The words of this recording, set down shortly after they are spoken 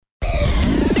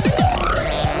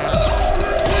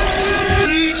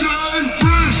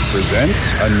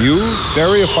presents a new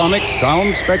stereophonic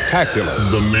sound spectacular.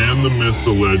 The man, the myth,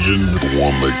 the legend, the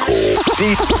one they call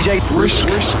DJ Brisk.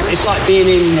 It's like being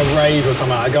in a rave or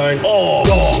something, like going, oh,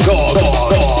 God.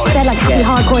 They're like happy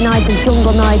hardcore nights and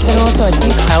jungle nights and all sorts.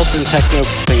 House and techno,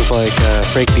 things like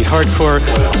breakbeat hardcore.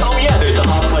 Oh yeah, there's the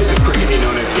hard slice of crazy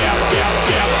known as yeah.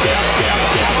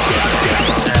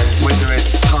 And whether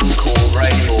it's punk or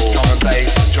rave or drum and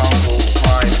bass, jungle,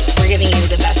 grime. We're giving you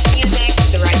the best music,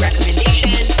 the right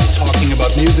recommendations. Talking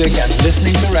about music and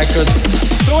listening to records.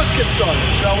 So let's get started,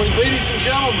 shall we? Ladies and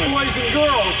gentlemen, boys and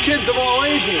girls, kids of all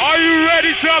ages. Are you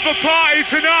ready to have a party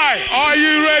tonight? Are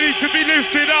you ready to be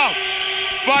lifted up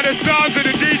by the sounds of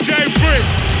the DJ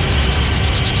Brisk?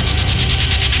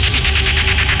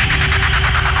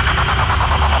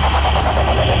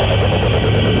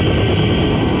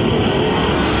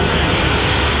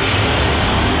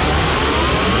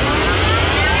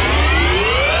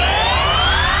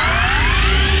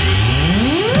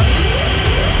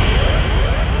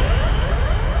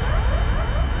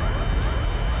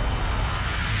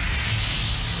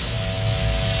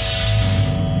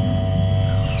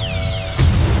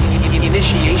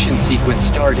 Initiation sequence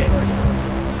started.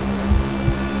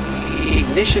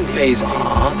 Ignition phase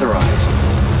authorized.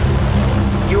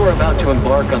 You are about to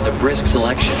embark on the Brisk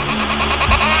selection.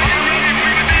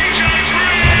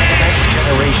 Next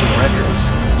generation records,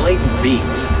 blatant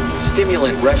beats,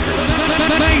 stimulant records.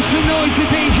 Make some noise for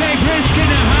DJ Brisk in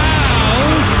the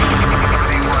house.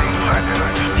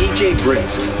 DJ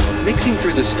Brisk, mixing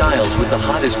through the styles with the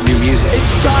hottest new music.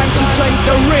 It's time to take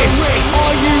the risk.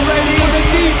 Are you ready for the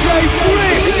DJ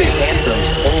Brisk? The biggest anthems,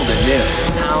 old and new.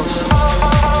 House,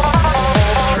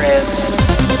 trance,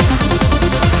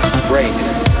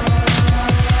 breaks,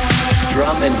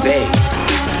 drum and bass,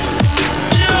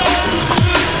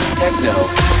 techno,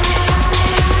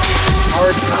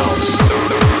 hard house,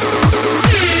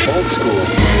 old school,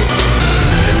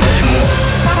 and much more.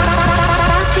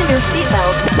 Fasten your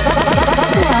seatbelts.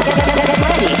 Get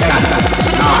ready. 10,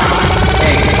 9,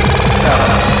 8, 7,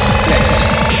 6,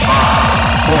 5,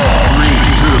 4, 3,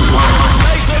 2, 1.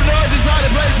 Make some noise inside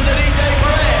the place for the DJ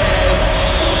Brisk.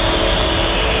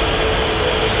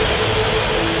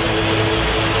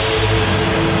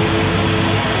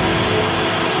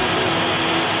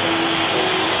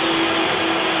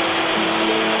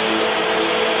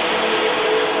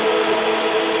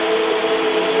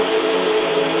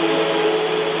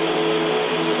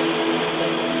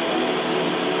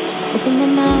 Open my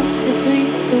mouth to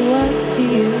breathe the words to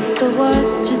you. The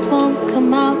words just won't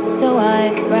come out, so I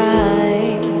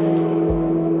write.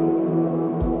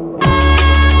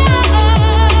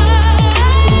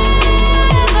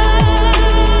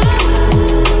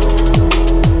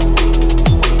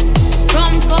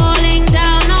 From falling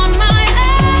down on my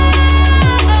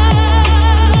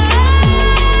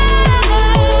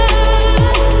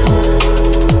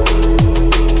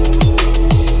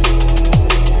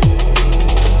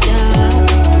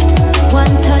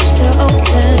one touch to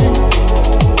open,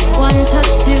 one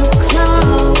touch to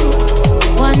close,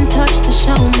 one touch to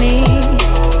show me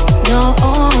no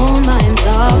minds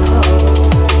are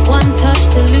cold. One touch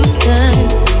to loosen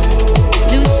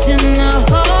the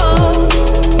hold.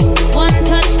 One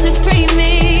touch to free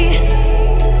me.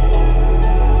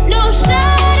 No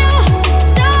shadow,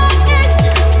 darkness,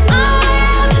 I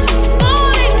am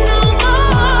falling no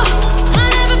more. I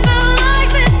never felt like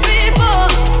this before.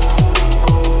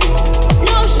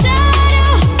 No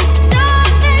shadow,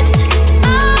 darkness,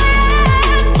 I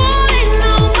am falling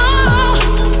no more.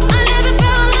 I never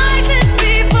felt like this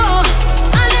before.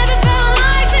 I never felt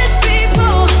like this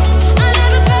before. I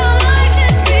never felt like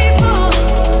this before.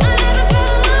 I never felt like this before. I never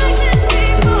felt like this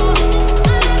before.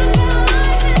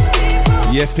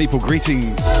 Yes, people,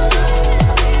 greetings.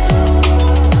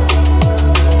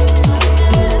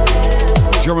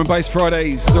 Drum and Bass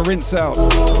Fridays, the rinse out.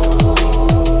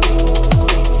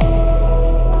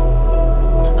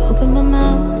 Open my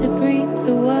mouth to breathe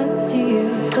the words to you.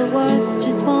 The words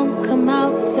just won't come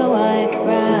out, so I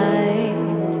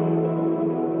write.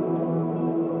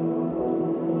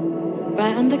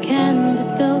 Write on the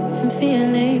canvas built from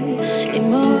feeling,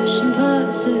 emotion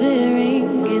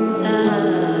persevering inside.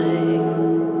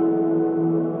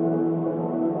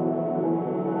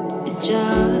 It's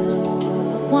just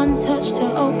one touch to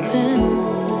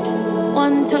open,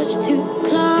 one touch to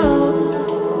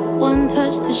close, one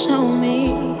touch to show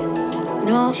me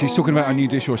no. She's talking about our new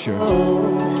dishwasher.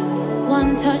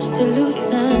 One touch to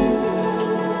loosen,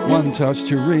 one touch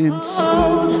to rinse.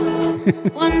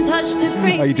 One touch to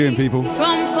free. How you doing, people?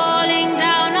 From falling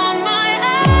down on my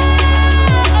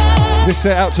This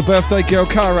set out to birthday girl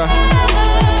Cara.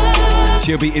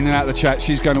 She'll be in and out of the chat.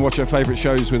 She's going to watch her favourite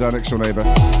shows with our next door neighbour.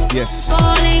 Yes.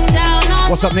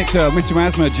 What's up, Nixer? Mr.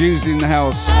 Asma, Jews in the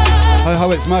house. Ho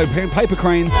ho, it's Mo. Paper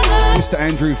Crane. Mr.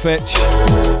 Andrew Fetch.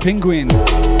 Penguin.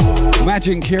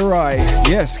 Imagine Kirai.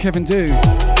 Yes, Kevin Do.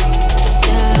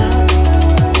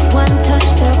 One touch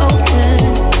to open,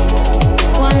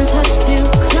 one touch to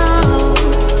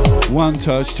close. One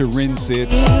touch to rinse it.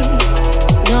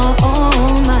 No,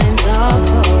 all minds are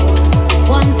cold.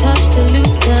 One touch to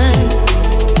loosen.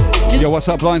 Yo, what's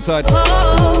up, Blindside?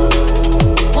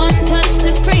 One touch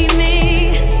to free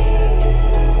me.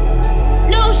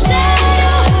 No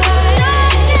shadow,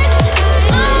 darkness,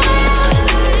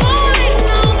 falling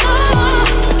no more.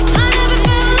 I never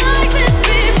felt like this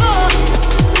before.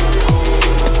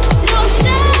 No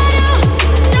shadow,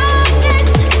 darkness,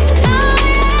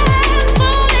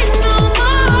 falling no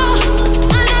more.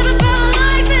 I never felt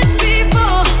like this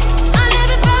before. I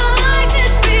never felt like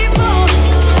this before.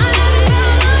 I never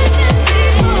felt like this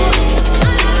before.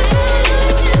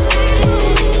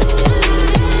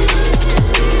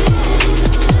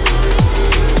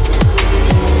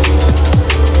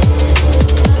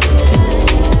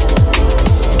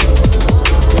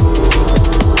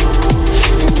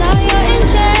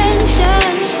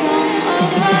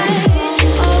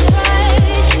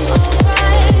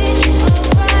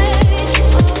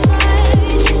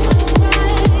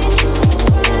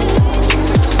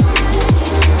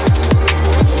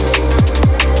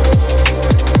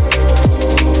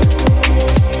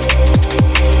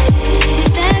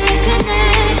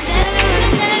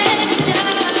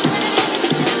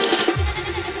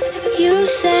 You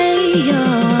say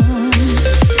you're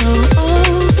so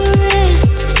over it.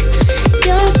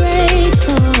 You're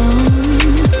grateful,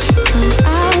 'cause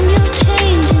I'm your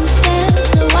changing step.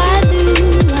 So why do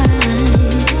I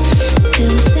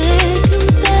feel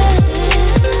second best?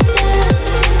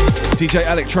 DJ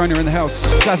Alec Trainer in the house.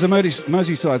 Plaza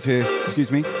Merseyside's here.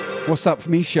 Excuse me. What's up,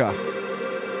 Misha?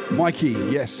 Mikey,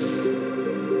 yes.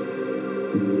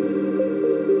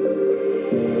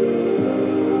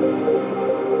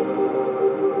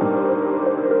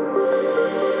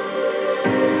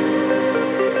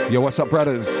 Yo, what's up,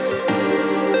 brothers?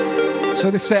 So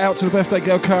this set out to the birthday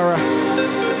girl, Cara.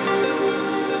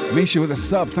 Misha with a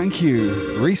sub, thank you.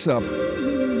 Resub.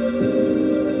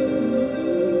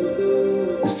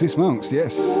 Sis Monks,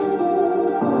 yes.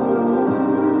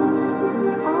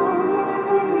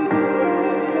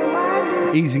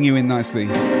 Easing you in nicely.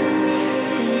 Is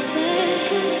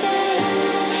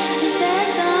there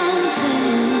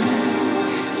something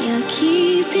you're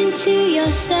keeping to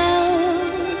yourself?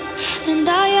 And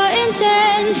are your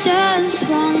intentions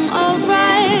wrong or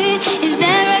right? Is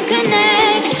there a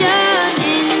connection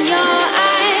in your eyes?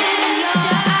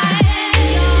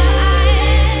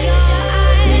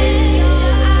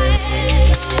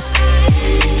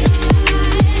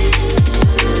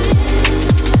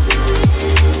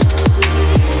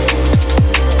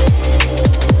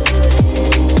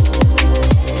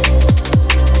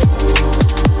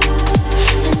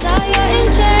 And are your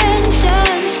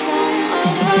intentions wrong or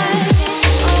right?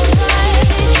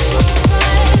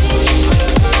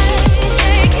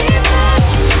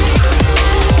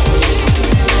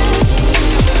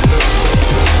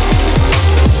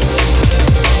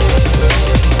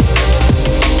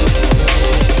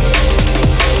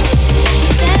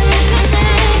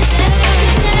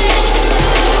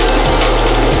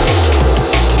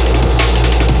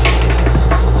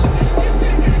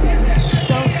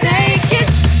 So take it.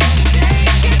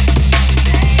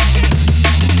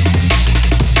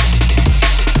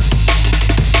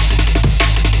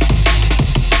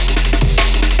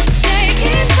 Take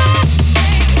it back.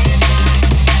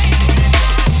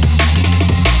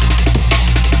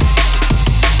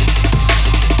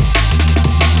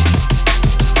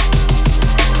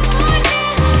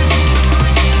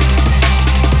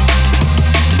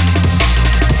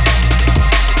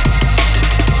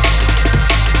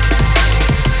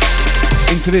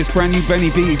 Into this brand new Benny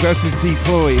B versus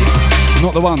Deploy.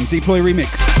 Not the one, Deploy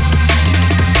remix.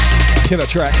 Killer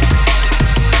track.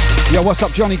 Yo, what's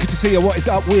up, Johnny? Good to see you. What is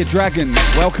up, Weird Dragon?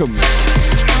 Welcome.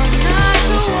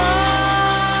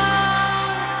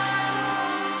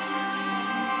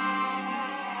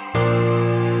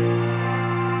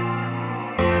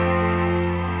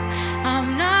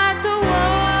 I'm not the one.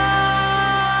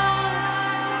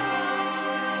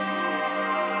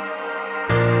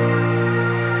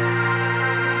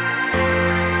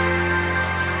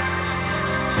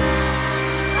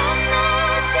 I'm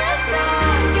not your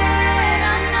target.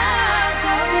 I'm not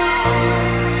the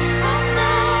one. I'm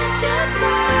not your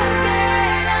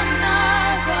target. I'm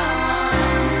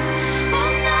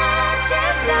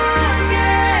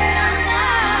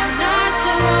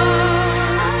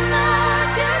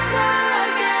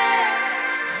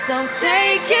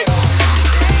take it.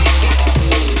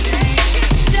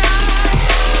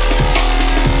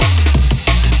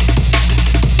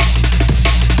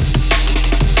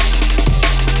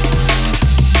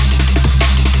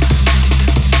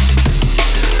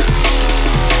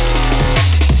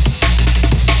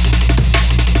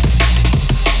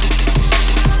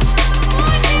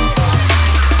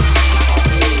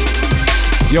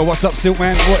 Yo, what's up,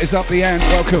 Silkman? What is up, Leanne?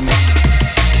 Welcome.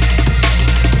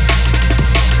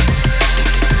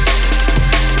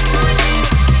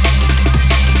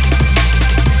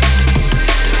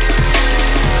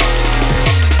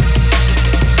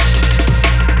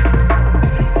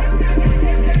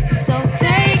 So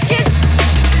take it.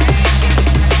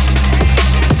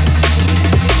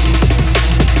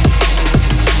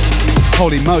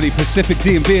 Holy moly, Pacific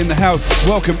D&B in the house.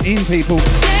 Welcome in, people.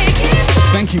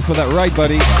 Thank you for that raid,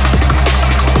 buddy.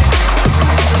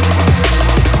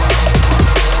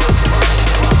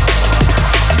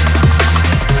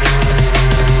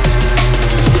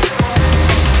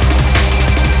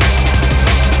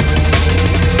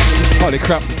 Holy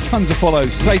crap, tons of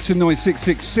follows. Satan Noise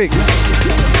 666.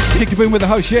 Kick a boom with the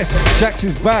host, yes. Jax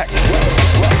is back.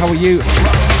 How are you?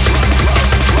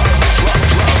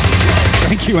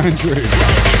 Thank you, Andrew.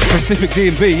 Pacific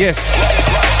D&B, yes.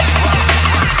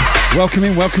 Welcome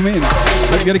in, welcome in.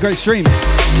 Hope you had a great stream.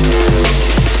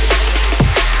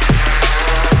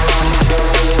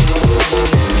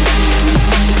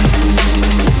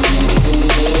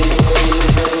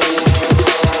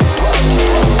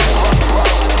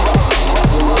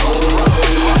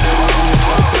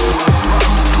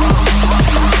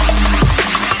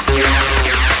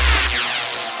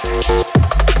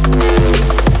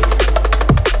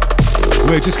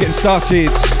 We're just getting started.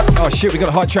 Oh shit, we got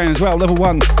a hype train as well, level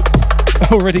 1.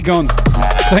 Already gone.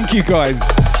 Thank you guys.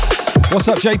 What's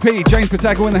up, JP? James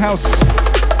Patago in the house.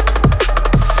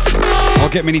 I'll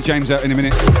get Mini James out in a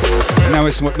minute. No,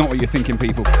 it's not what you're thinking,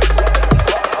 people.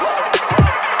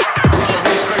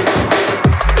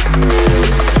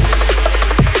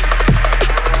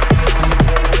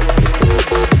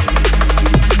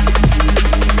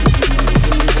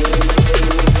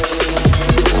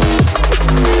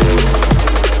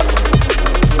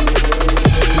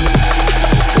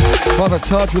 Father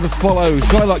Taj with a follow.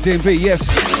 Zylok DMB,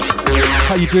 yes.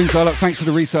 How you doing, Zylok? Thanks for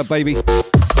the resub, baby.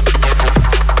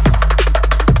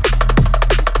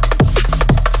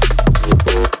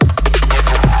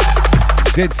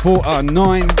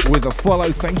 Z4R9 with a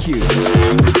follow, thank you.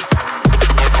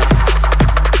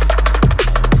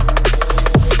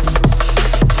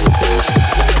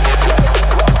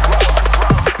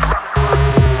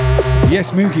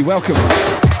 Yes, Moogie, welcome.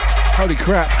 Holy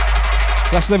crap.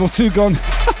 That's level 2 gone.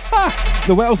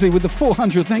 The Wellesley with the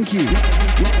 400, thank you.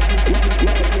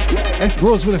 S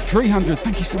Broads with a 300,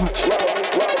 thank you so much.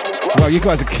 Wow, you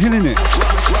guys are killing it.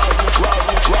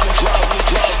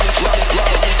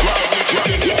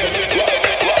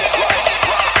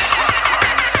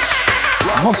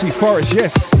 Mossy Forest,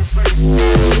 yes.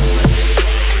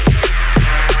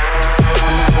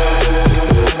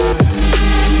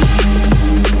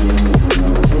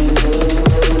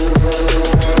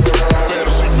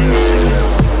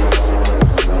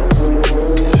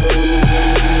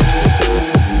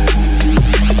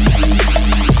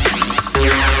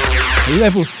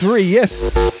 Level 3,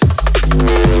 yes.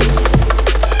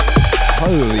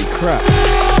 Holy crap.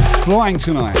 Flying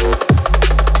tonight.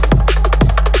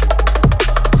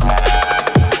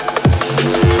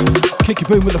 Kick a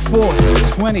boom with a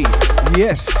 420.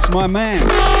 Yes, my man.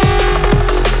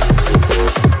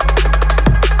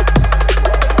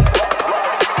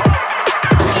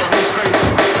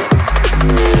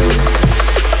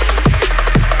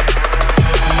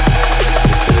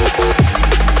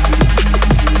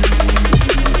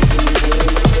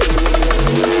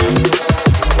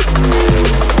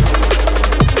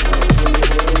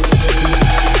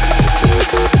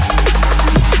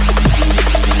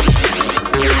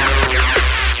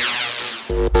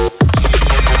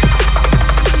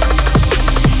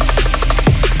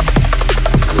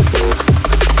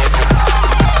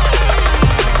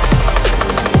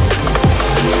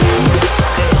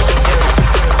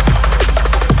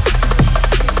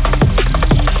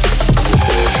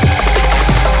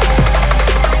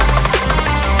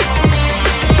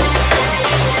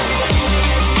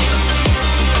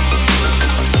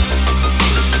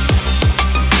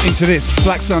 To this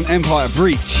Black Sun Empire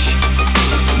Breach.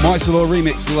 Mysalaw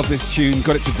remix, love this tune,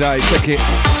 got it today, check it.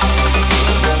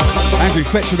 Andrew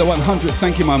Fetch with the 100,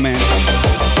 thank you, my man.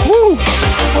 Woo!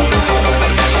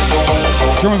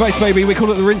 Drum and bass, baby, we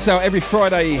call it the rinse out every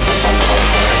Friday.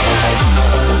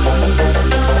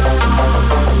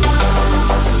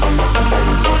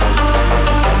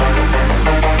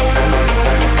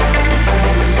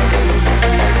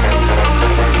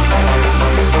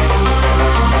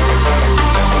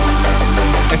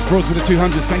 Broads with a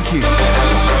 200, thank you.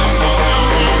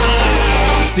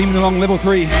 Steaming along level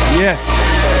 3, yes.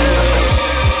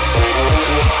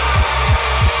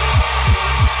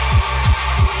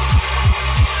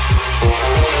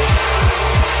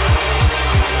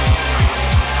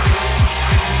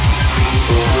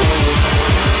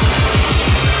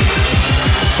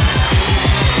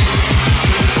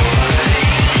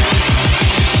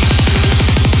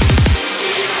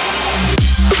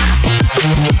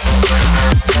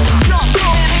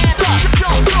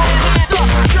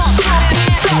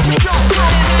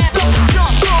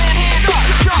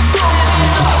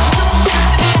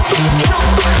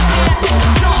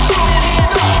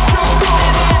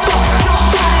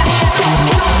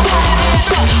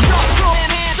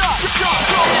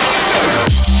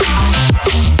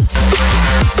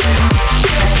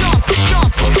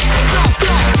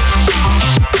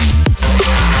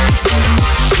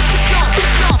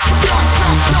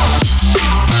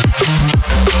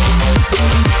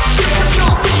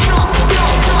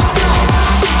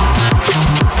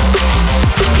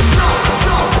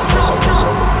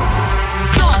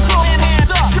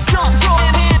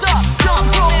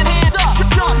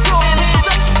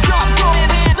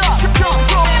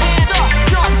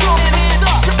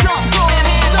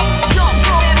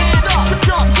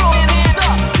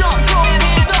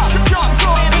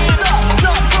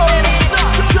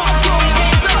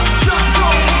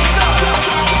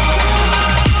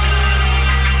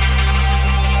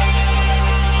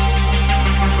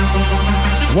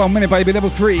 One minute, baby, level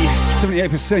 3,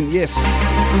 78%, yes.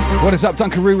 What is up,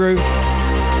 Dunkaroo?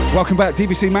 Welcome back,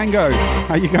 DVC Mango.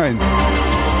 How you going?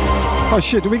 Oh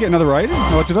shit, did we get another raid?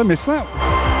 Or did I miss that?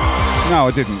 No,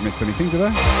 I didn't miss anything, did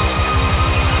I?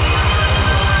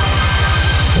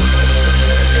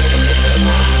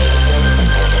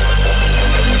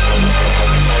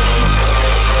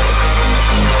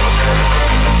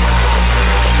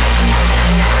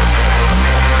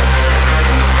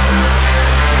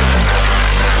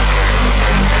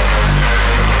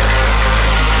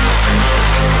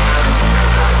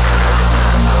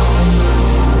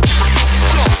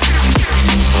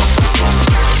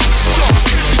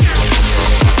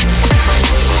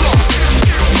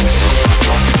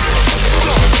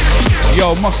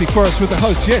 Yo, Mossy Forest with the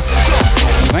host, yes.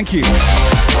 Thank you.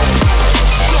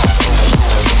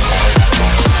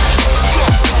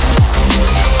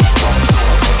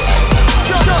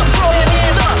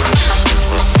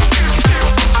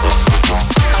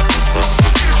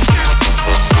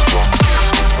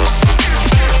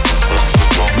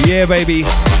 Yeah, baby.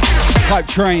 Hype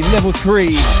Train, level 3,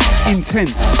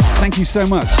 intense. Thank you so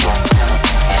much.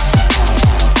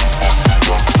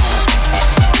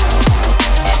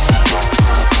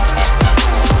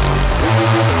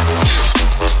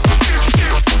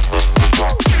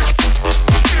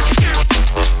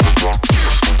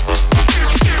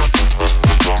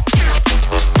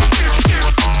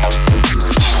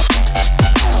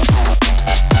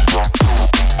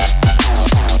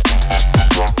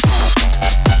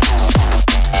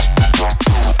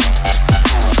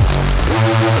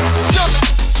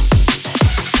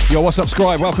 Yo, what's up,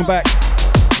 Scribe? Welcome back.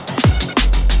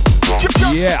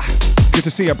 Yeah, good to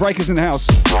see you. Breakers in the house.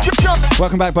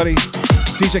 Welcome back, buddy.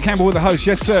 DJ Campbell with the host.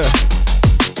 Yes, sir.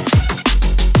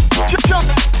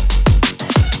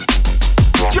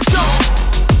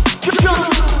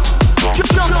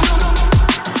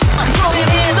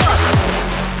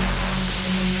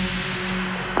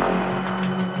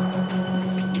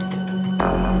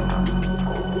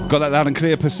 Got that loud and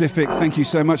clear, Pacific. Thank you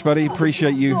so much, buddy.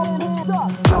 Appreciate you.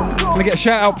 Can I get a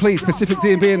shout out, please? Pacific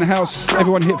D&B in the house.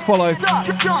 Everyone hit follow.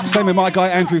 Same with my guy,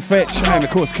 Andrew Fetch. And, of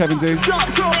course, Kevin Do.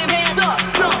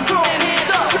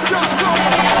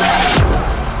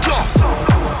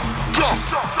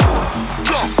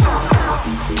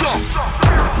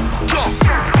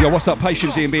 Yo, what's up,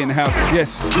 Patient D&B in the house?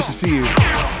 Yes, good to see you.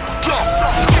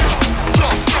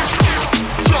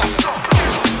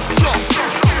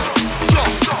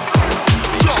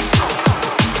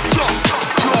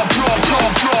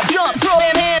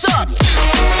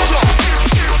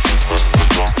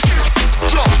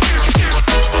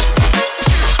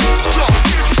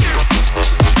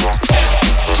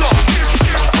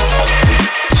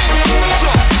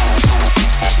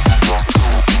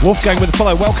 Wolfgang with the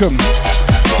follow, welcome.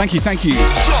 Thank you, thank you.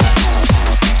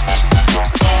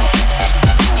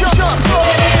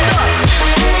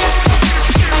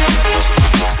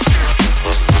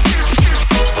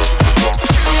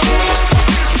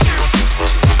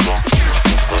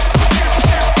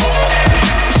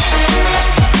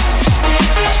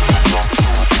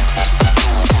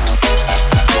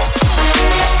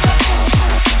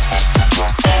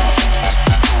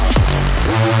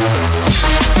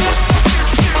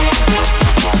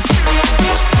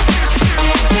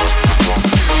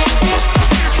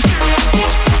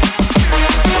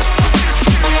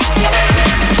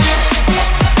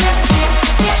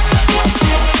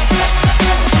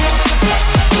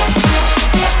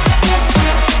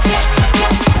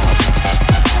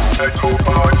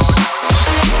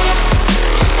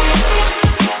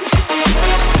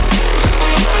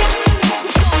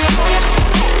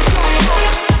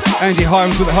 Andy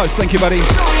Hyams with the host. Thank you, buddy.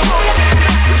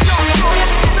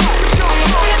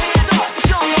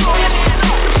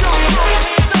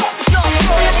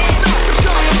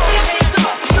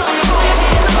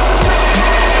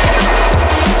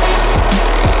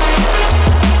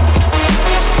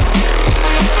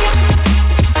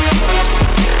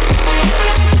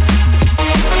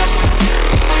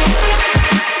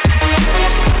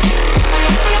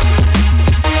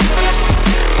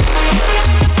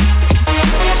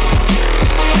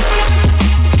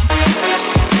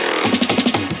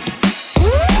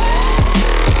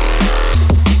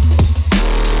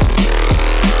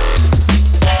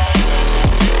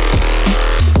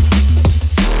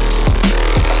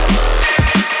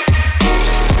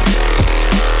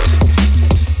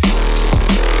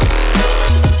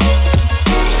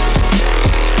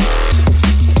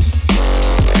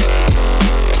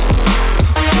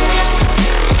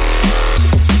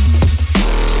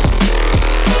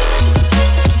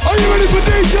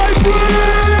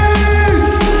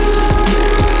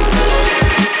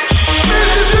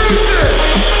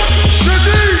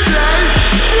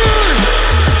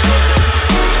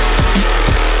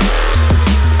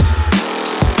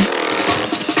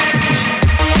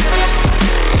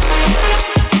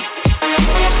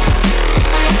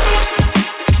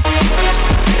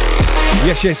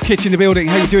 Yes, Kitch in the building.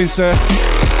 How you doing, sir?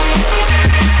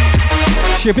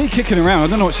 She'll be kicking around. I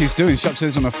don't know what she's doing. She's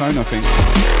upstairs on her phone, I think.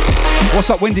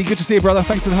 What's up, Wendy? Good to see you, brother.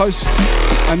 Thanks to the host.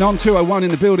 And on 201 in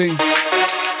the building.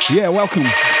 Yeah, welcome.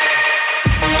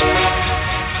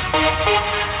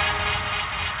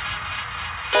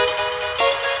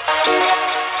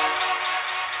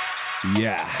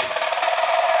 Yeah.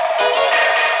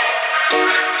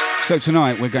 So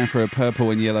tonight we're going for a purple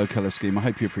and yellow colour scheme. I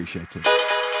hope you appreciate it.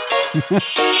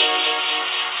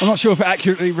 I'm not sure if it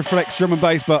accurately reflects drum and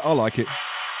bass, but I like it.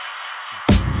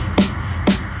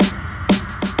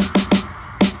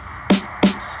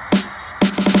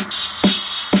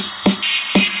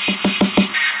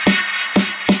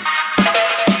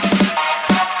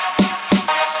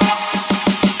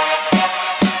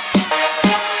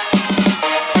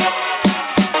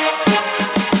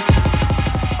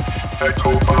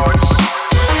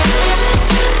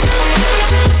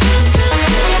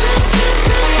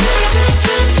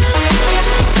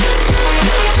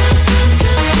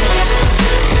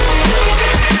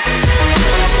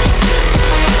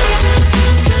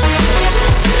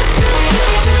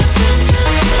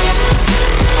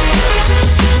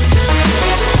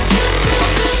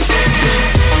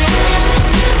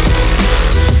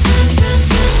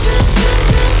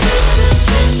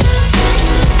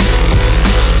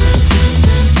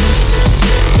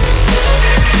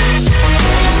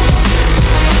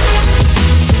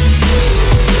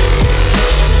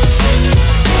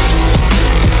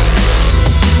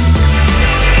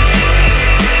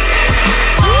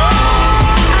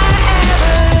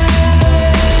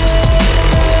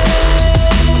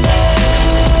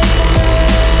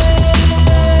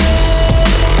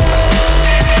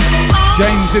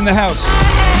 James in the house.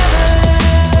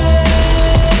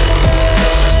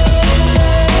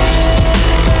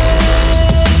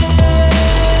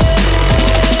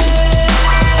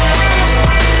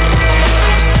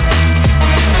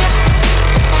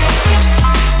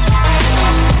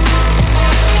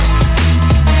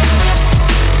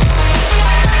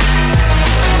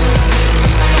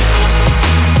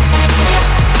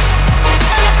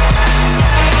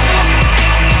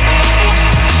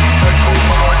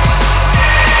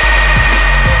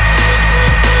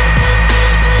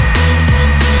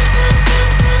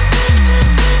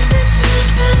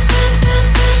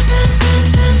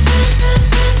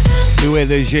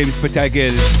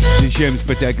 The James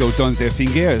Potato dans their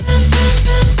fingers.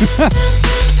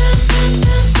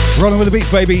 Rolling with the beats,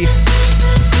 baby.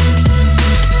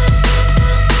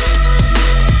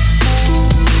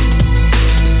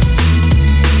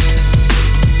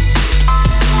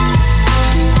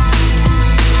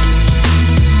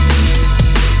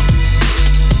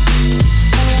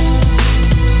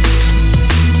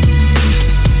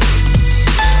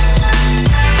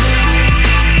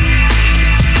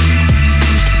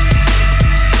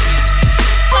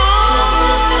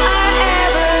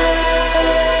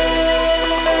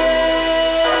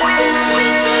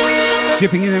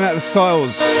 Dipping in and out of the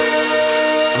styles.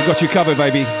 I've got you covered,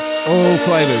 baby. All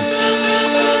flavours.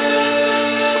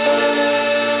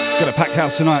 Got a packed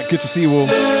house tonight. Good to see you all.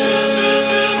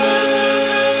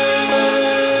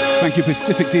 Thank you,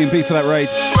 Pacific D&B, for that raid.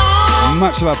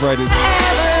 Much love, raiders.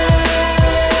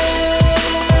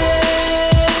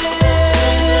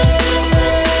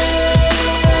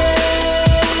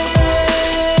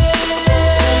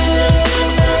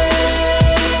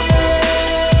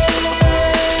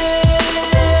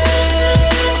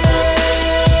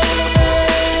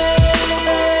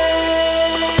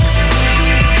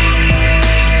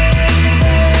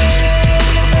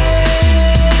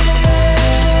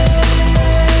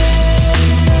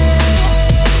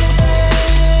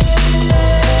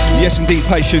 Yes, indeed,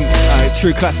 Patient.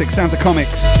 True classic, Sounds of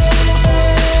Comics.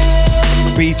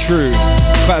 Be True.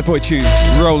 Bad boy tune.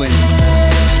 Rolling.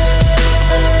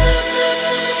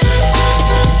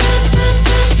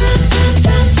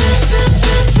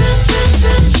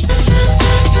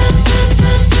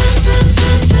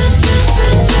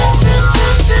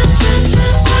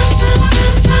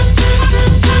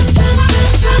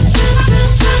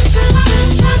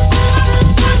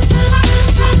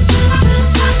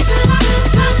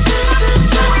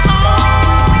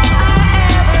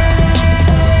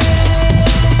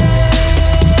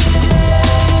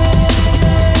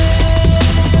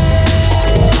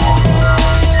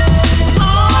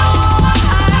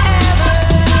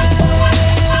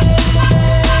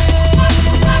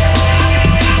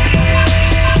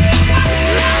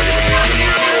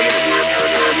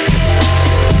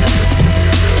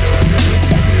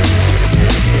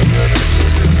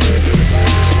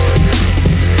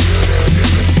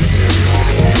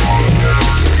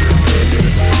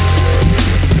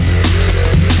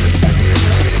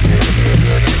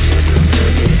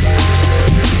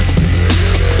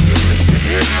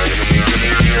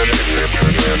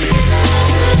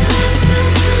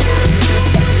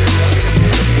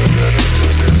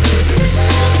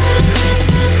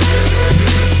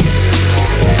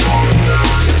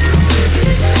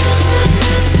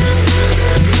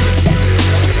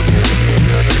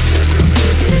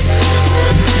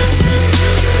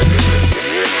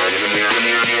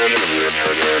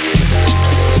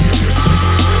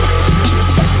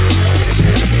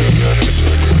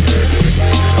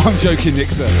 Joking,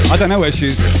 Nixa. I don't know where she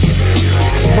is.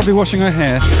 Probably washing her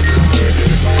hair.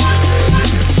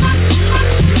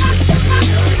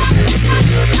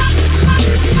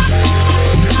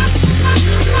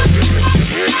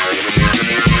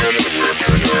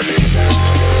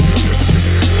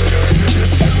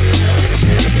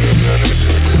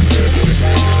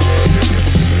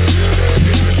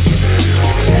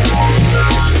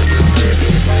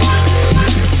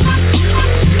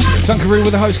 Dunkaroo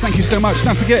with the host, thank you so much.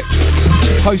 Don't forget,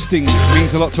 hosting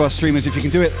means a lot to our streamers. If you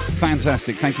can do it,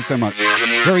 fantastic. Thank you so much.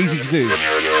 Very easy to do.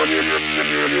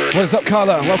 What is up,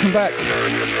 Carla? Welcome back.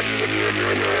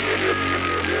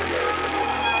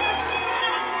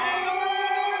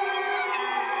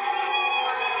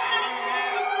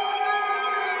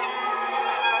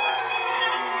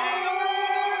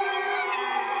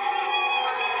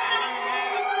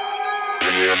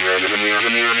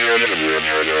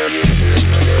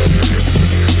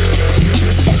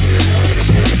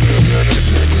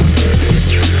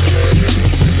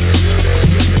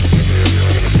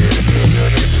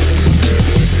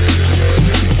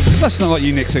 That's not like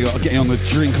you, Nick, so getting on the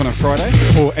drink on a Friday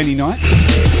or any night.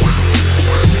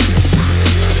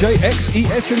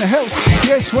 JXES in the house.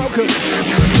 Yes, welcome.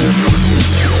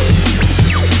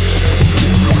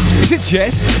 Is it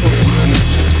Jess?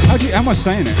 How am I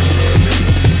saying it?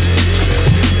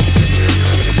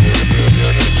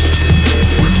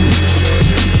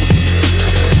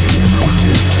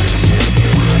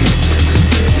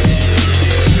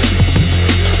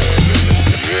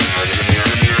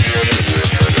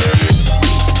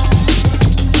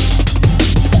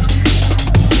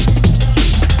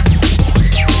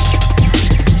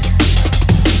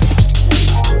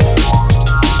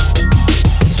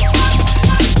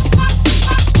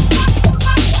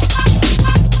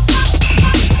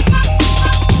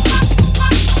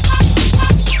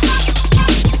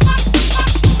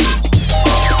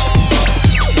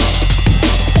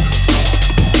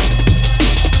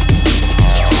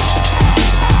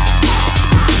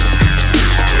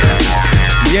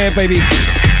 Yeah, baby.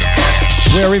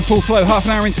 We're in full flow, half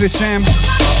an hour into this jam.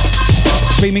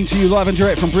 Beaming to you live and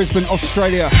direct from Brisbane,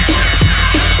 Australia.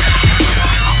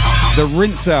 The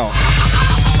Rinse Out.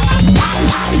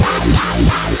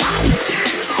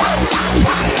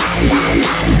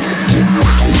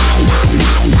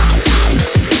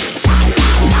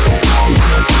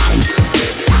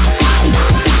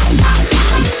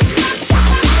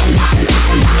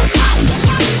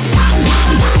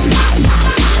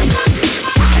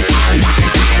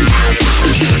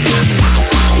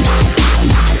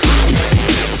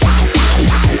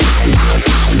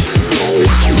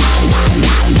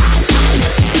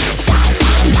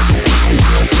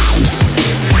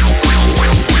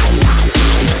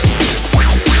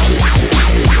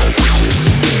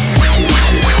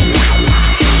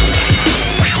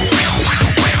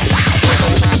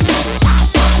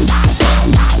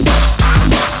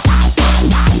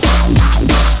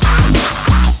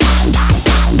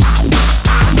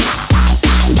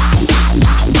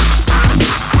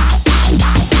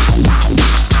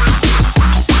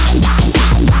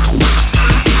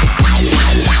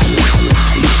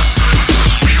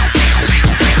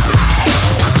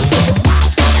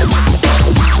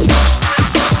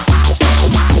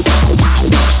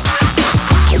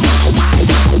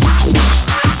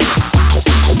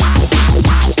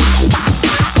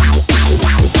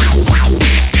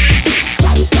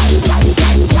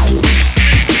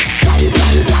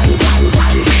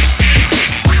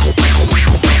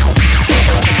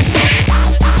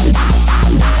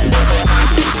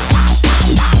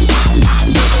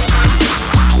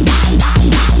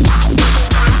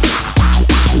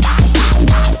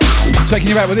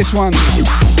 back with this one.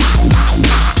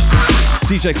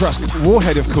 DJ Krusk,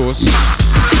 Warhead, of course.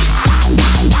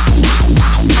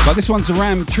 But this one's a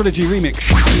Ram Trilogy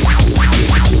remix.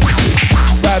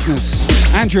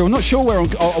 Badness. Andrew, I'm not sure where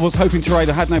I was hoping to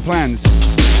raid. I had no plans.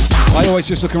 I always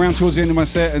just look around towards the end of my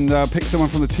set and pick someone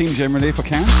from the team generally if I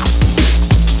can.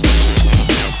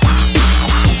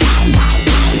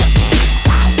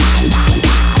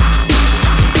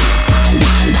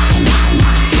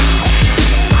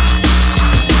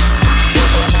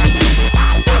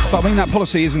 But I mean, that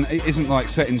policy isn't like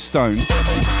set in stone.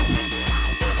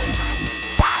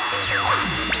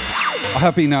 I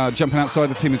have been jumping outside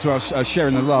the team as well,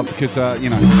 sharing the love because, you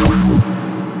know.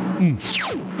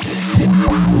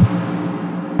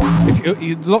 If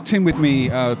you locked in with me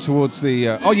towards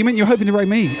the... oh, you meant you're hoping to raid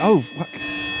me? Oh, fuck.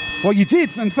 Well, you did,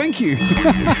 and thank you.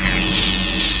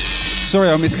 Sorry,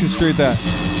 I misconstrued that.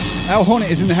 Al Hornet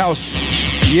is in the house.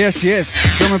 Yes, yes.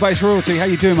 Drum and bass royalty. How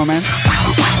you doing, my man?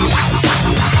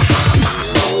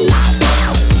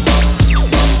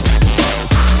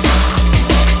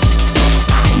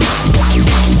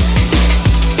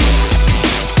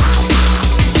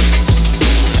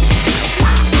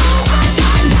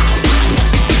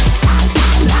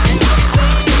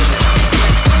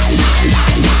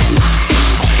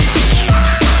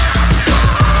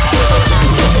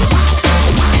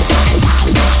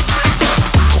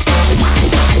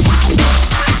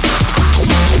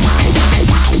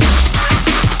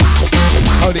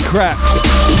 Holy crap.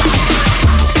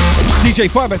 DJ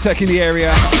Fibertech in the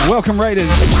area. Welcome, Raiders.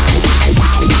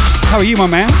 How are you, my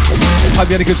man? Hope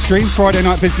you had a good stream. Friday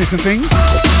night business and things.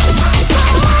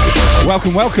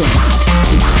 Welcome, welcome.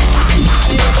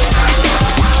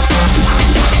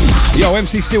 Yo,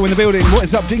 MC Steel in the building. What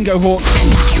is up, Dingo Hawk?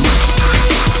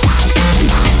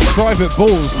 Private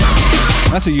Balls.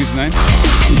 That's a username.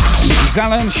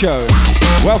 Zalan Show.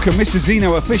 Welcome, Mr.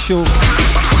 Zeno Official.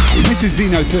 Mrs.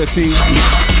 Zeno 13.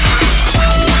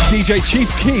 DJ Chief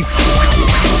Keith.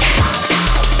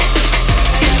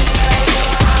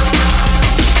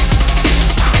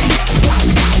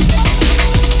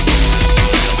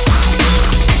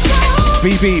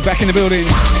 BB back in the building.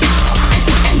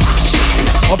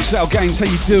 Obsal Games, how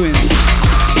you doing?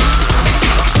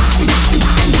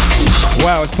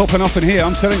 Wow, it's popping off in here,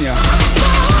 I'm telling you.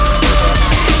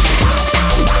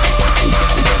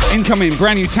 Incoming,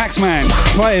 brand new Taxman.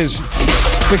 Players.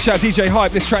 Big shout DJ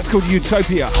Hype. This track's called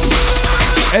Utopia.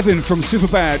 Evan from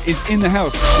Superbad is in the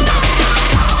house.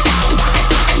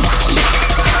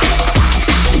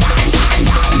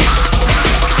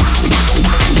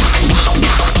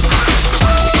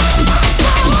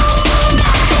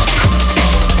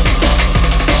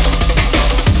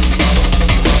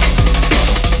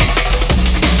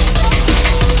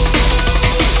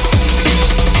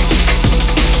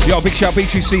 Yo, big shout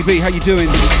B2CB, how you doing?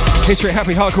 History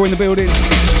Happy Hardcore in the building.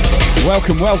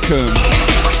 Welcome, welcome.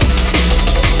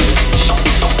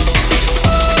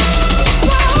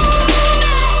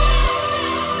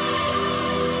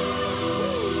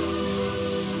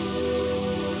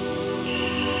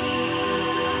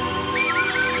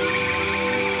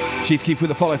 Chief Keith with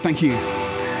the follow, thank you.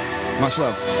 Much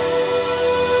love.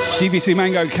 GVC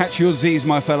Mango, catch your Z's,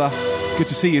 my fella. Good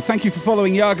to see you. Thank you for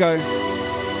following Yago.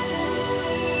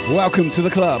 Welcome to the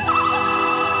club.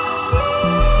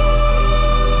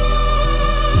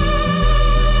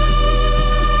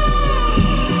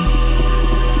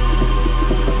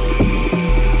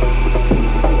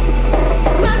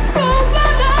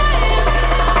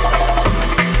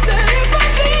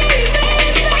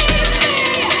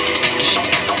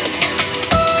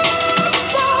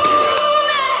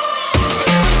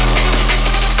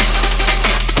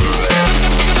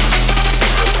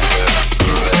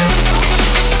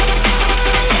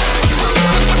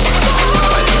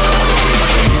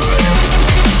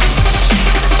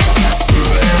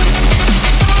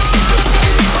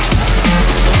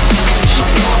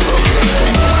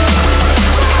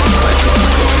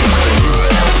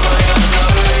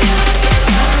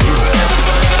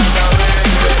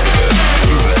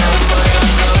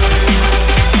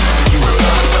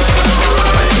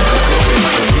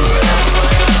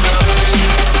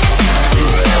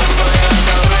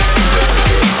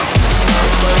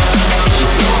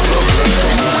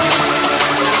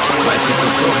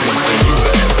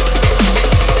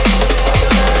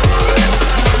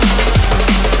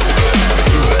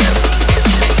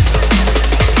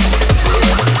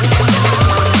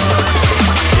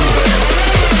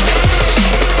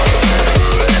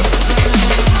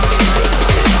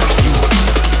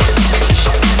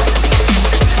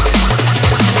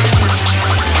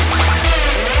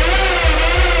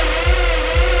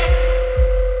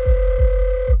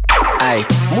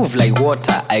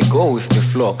 I go with the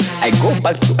flow. I go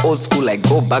back to old school, I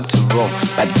go back to Rome.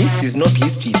 But this is not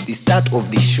history, it's the start of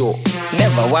the show.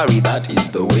 Never worry, that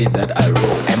is the way that I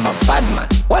roll. I'm a bad man.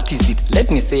 What is it?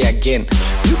 Let me say again.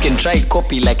 You can try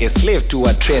copy like a slave to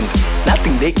a trend.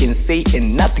 Nothing they can say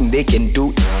and nothing they can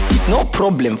do. It's no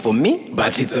problem for me,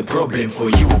 but it's a problem for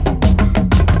you.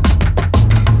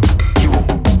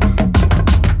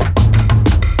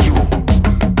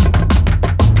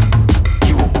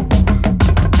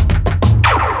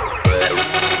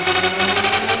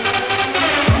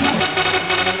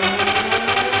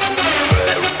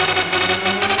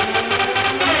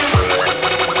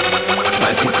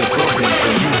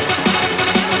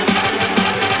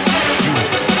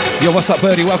 Yo, what's up,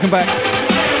 Birdie? Welcome back.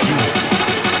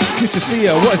 Good to see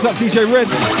you. What is up, DJ Red?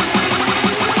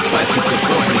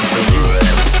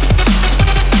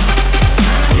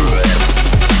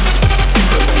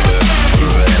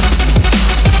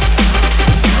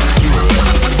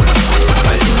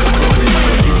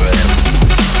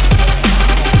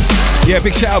 Yeah,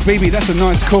 big shout out, BB. That's a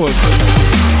nice cause.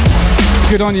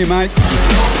 Good on you, mate.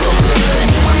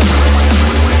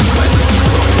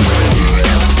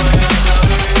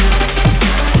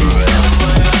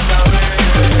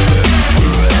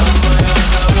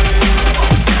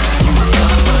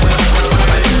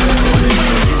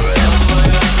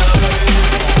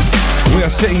 We are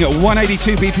sitting at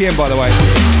 182 BPM, by the way.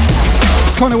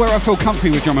 It's kind of where I feel comfy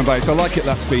with drum and bass. I like it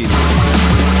that speed.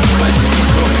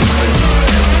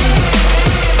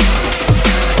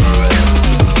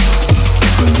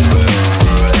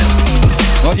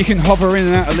 Like you can hover in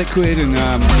and out of liquid and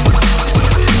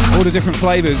all the different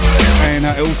flavours, and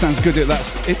it all sounds good.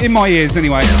 That's in my ears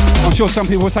anyway. I'm sure some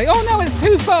people will say, "Oh no, it's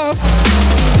too fast."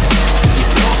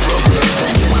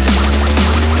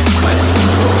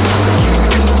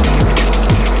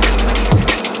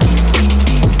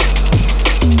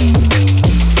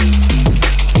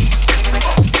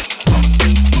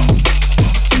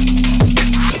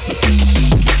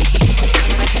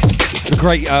 The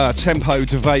great tempo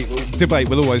debate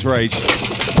will always rage.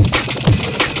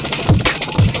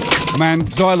 Man,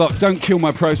 Zylock, don't kill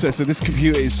my processor. This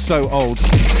computer is so old.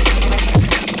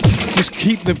 Just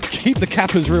keep the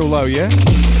cappers real low, yeah?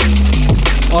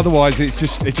 Otherwise, it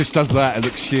just does that. It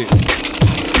looks shit.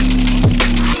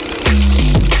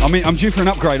 I mean, I'm due for an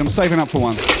upgrade. I'm saving up for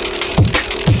one.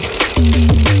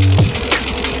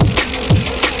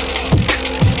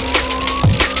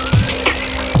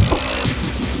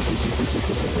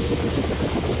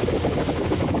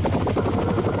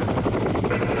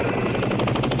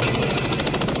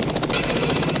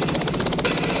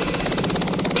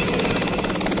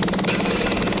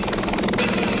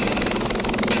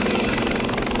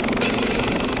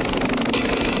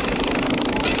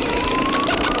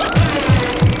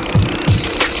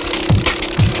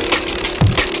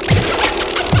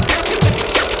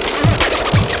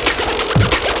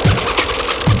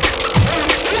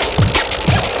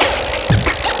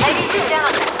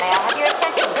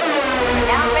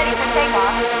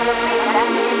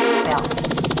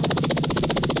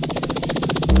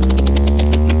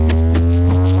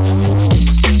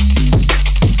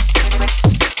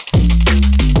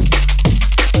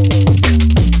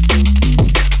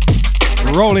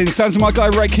 Rolling, sounds of my guy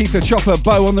Ray Keith, the Chopper,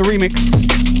 Bo on the remix.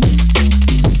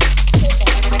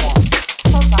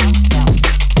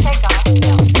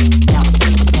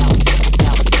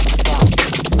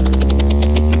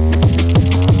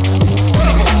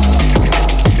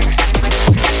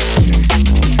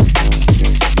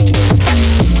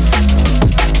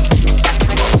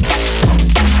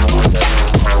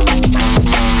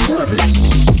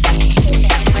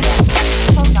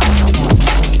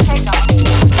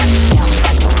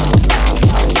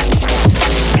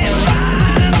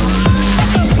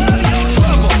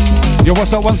 Yo,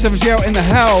 what's up, 170 out in the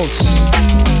house.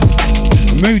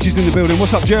 Mooj is in the building.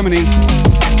 What's up, Germany?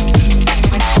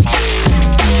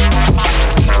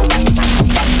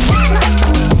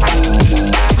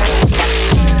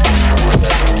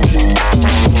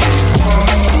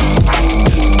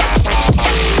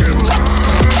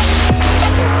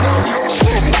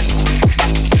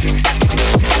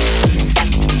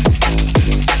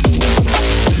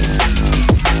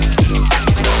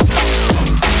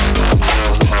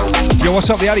 What's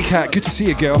up, the Alley Cat? Good to see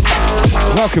you, girl.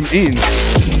 Welcome in.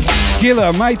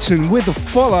 Gilla Mason with a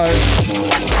follow.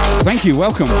 Thank you,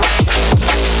 welcome.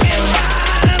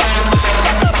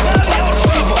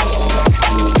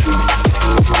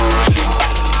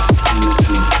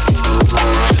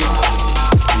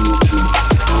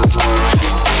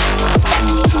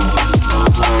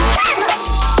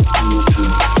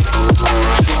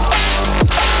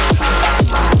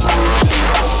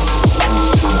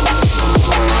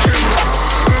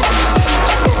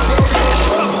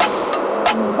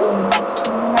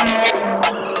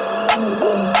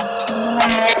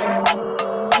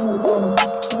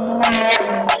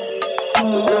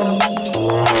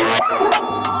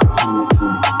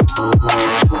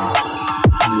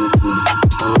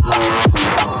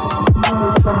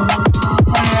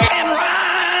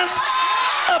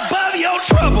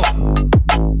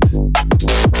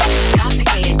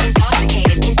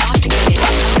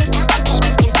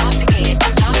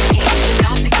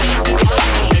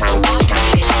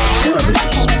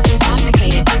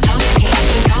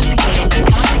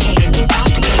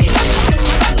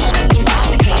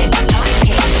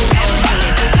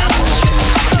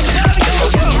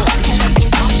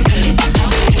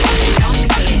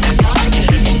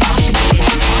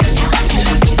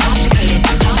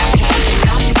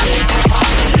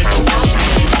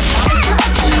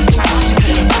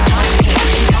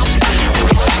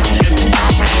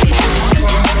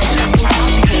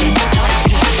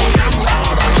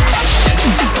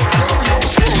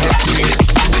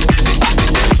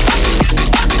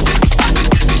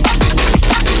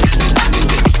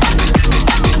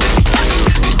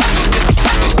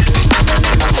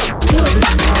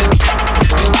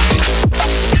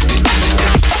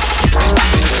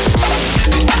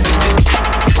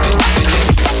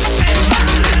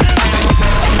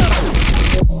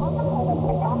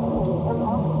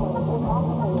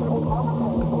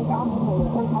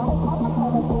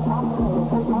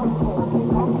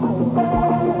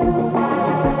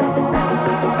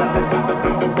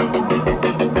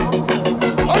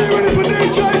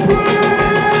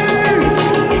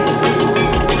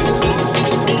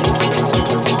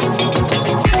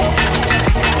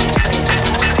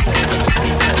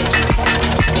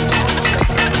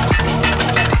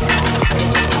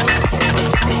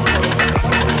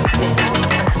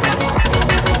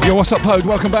 Yo, what's up, Pod?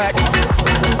 Welcome back.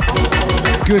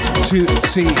 Good to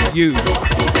see you.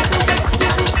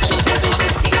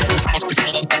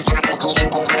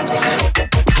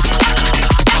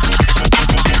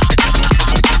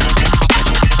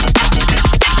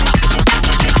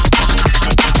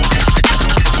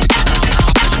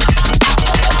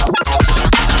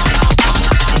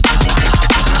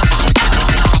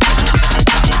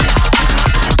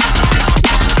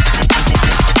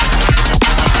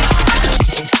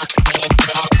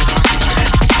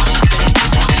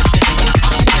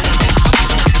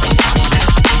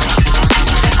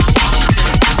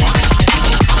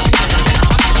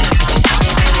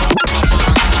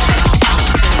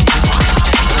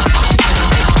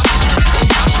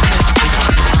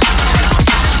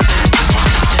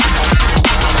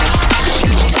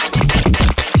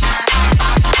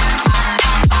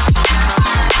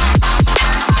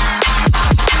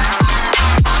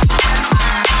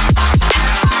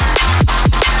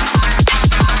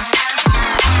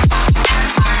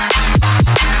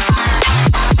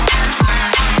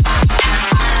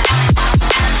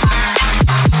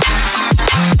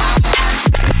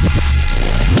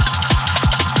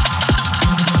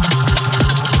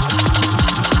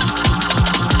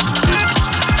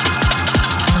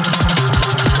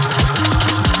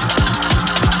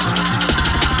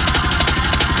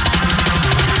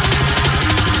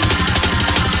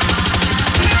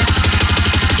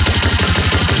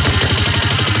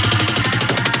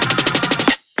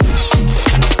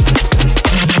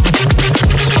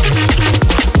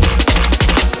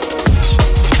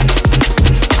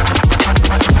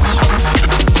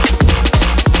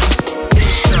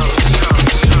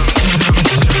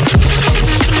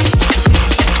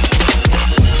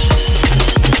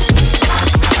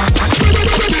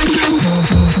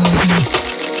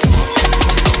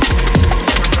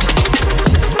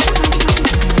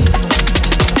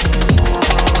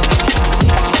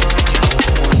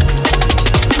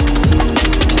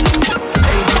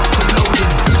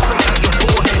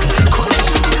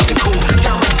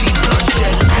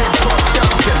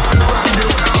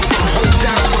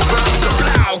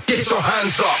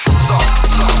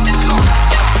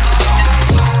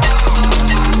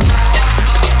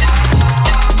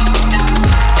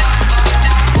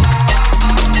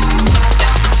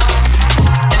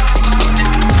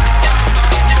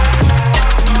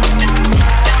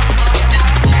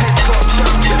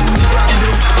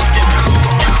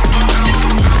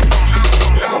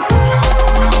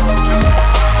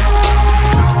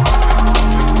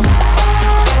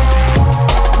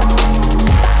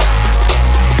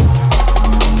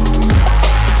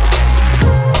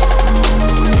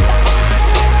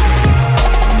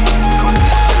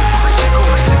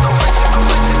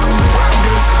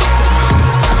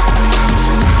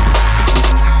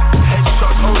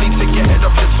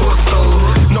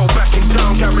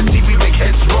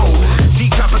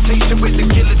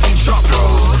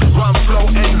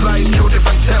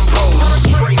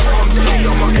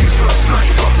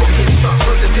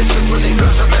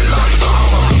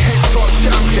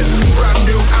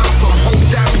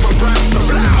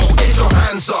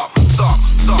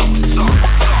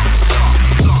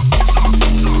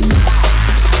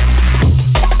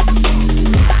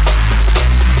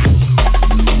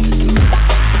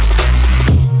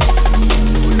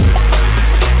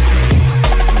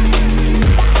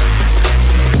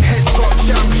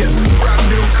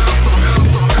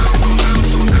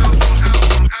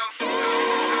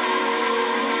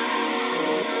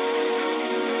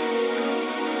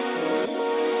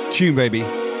 Tune, baby.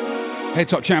 Head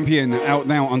Top Champion out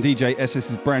now on DJ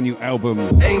SS's brand new album.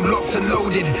 Aim locked and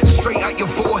loaded, straight at your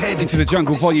forehead. Into the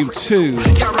Jungle Volume 2.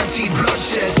 Guaranteed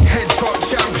bloodshed. Head Top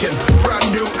Champion, brand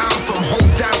new anthem.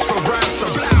 Hold dance for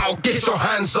ransom. Blow, get your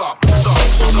hands up.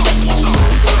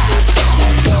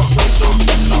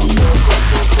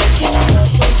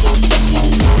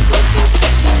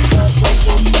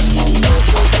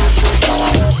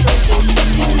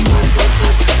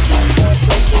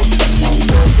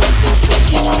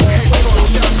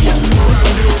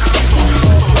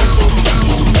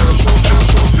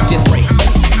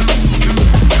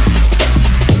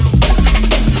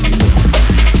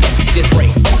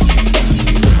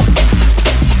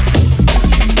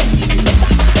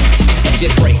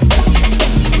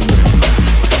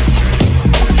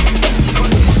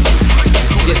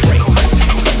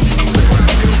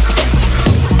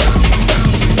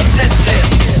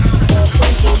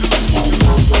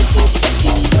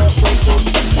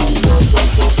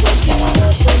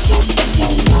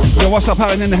 What's up,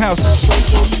 Aaron in the house?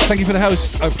 Thank you for the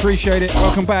host. I appreciate it.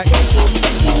 Welcome back. Head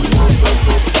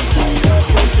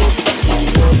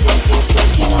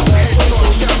Top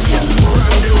Champion.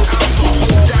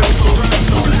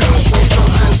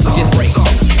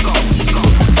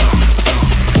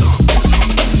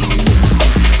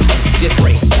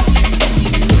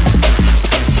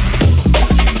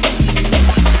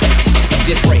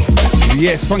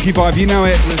 Yes, funky vibe, you know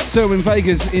it. The Selwyn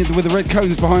Vegas with the red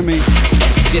cones behind me.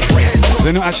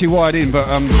 They're not actually wired in, but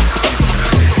I've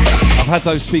had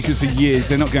those speakers for years.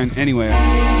 They're not going anywhere.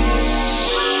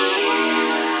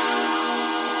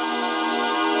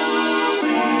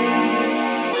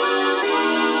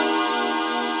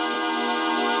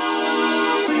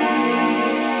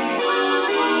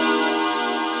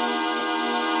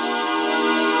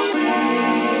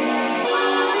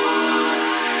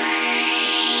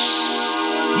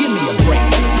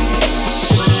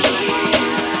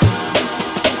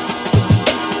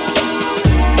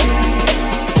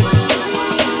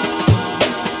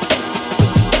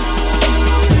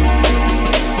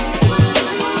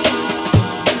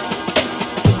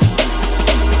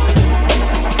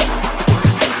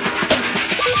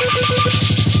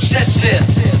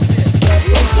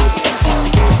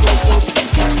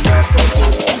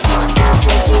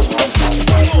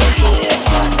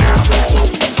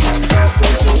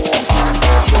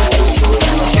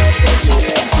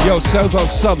 Selvo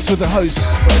subs with the host.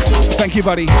 Thank you,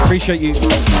 buddy. Appreciate you.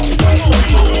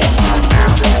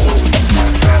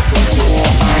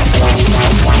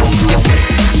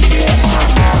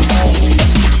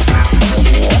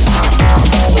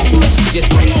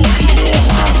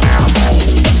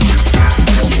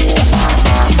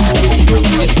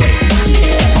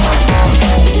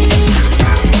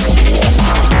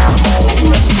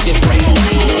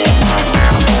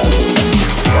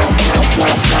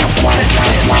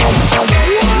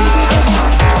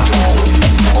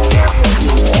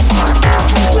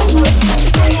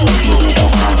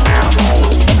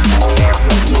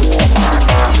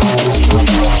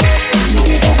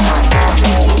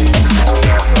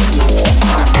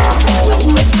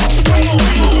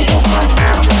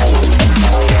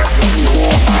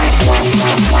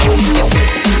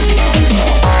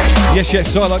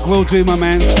 Yes, Psylocke will do, my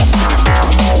man.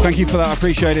 Thank you for that, I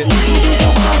appreciate it.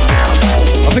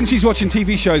 I think she's watching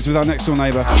TV shows with our next door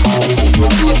neighbour.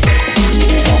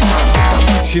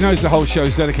 She knows the whole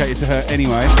show's dedicated to her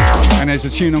anyway, and there's a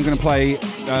tune I'm going to play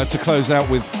to close out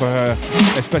with for her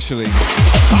especially.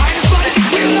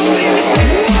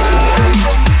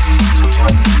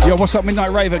 Yo, what's up,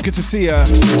 Midnight Raver? Good to see you.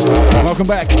 Welcome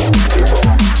back.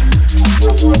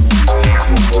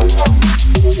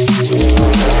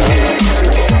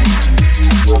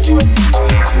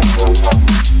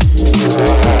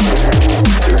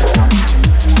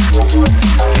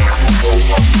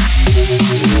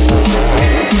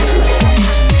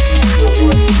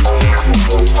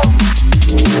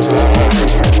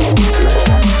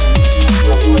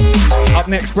 Up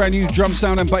next, brand new drum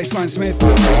sound and bassline Smith.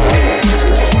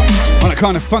 On a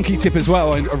kind of funky tip as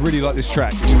well, I really like this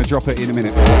track. I'm going to drop it in a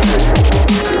minute.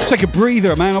 Take a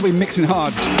breather, man. I'll be mixing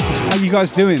hard. How you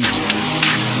guys doing?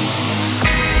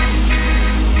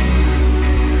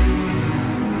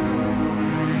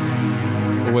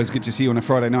 Always good to see you on a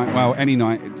Friday night. Well, any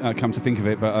night, come to think of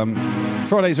it. But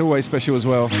Friday's always special as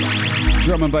well.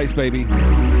 Drum and bass, baby.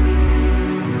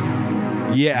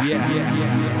 Yeah.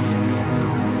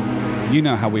 You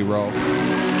know how we roll.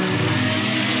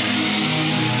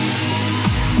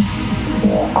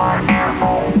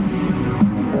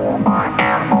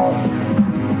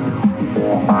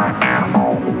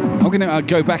 I'm going to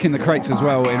go back in the crates as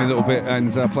well in a little bit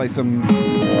and play some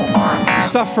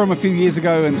stuff from a few years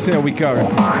ago and see how we go.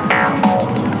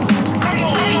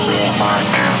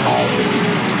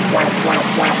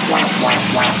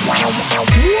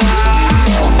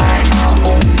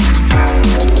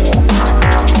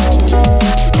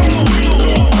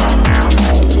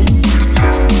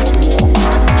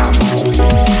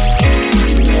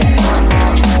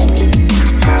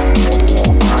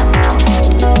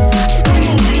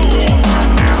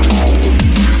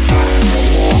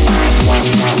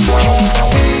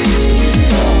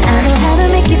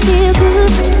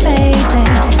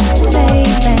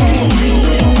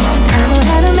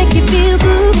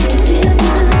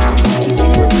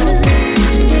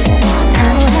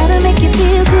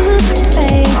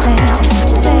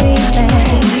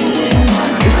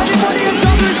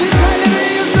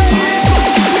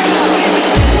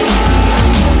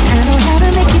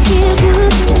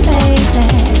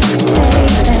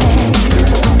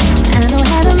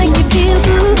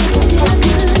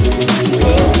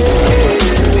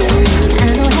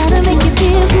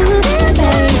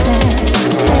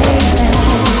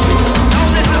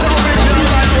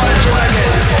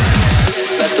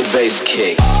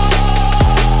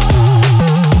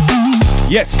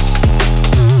 Yes.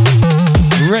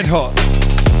 Red hot.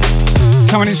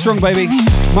 Coming in strong, baby.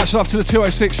 Much love to the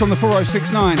 206 from the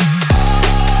 4069.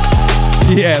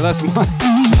 Yeah,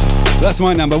 that's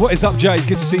my number. What is up, Jade?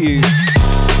 Good to see you.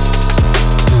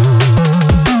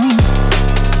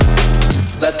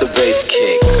 bass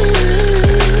kick.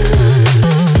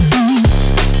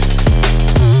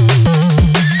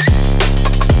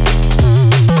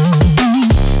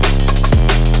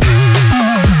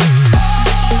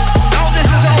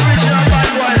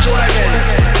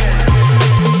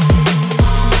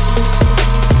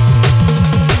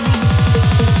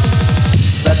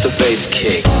 Bass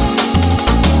kick.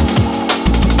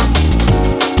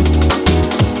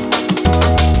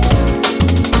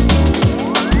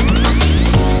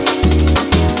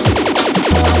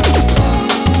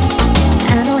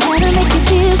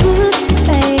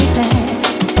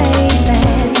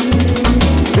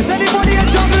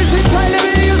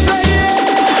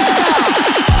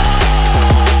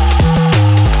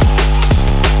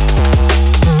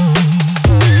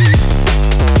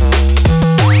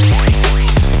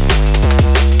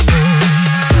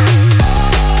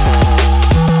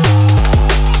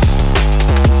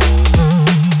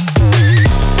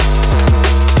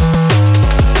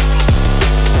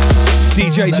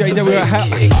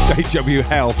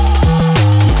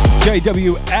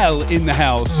 JWL in the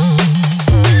house.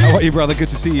 How are you, brother? Good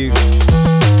to see you.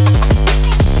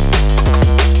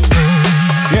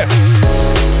 Yes.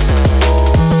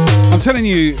 I'm telling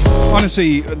you,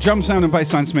 honestly, Drum Sound and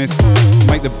Bassline Smith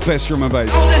make the best drum and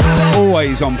bass.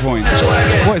 Always on point.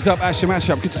 What is up, Asher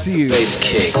Mashup? Good to see you. Bass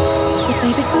kick.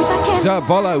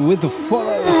 Zabolo with the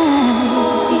follow.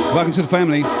 Welcome to the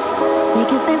family.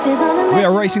 We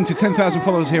are racing to 10,000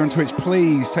 followers here on Twitch.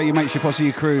 Please tell your mates, your posse,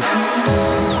 your crew.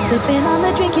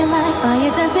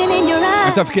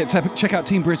 And don't forget to check out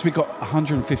Team Brisk. We've got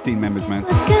 115 members, man.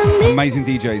 Amazing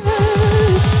DJs.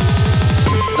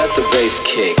 Let the bass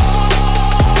kick.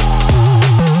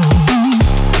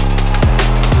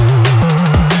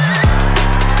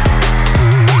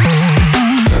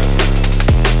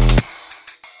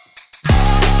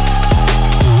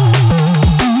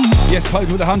 Yes,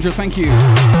 Pope with 100, thank you.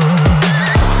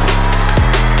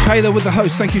 Taylor with the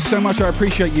host, thank you so much, I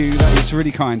appreciate you. That is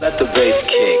really kind. Let the bass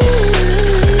kick.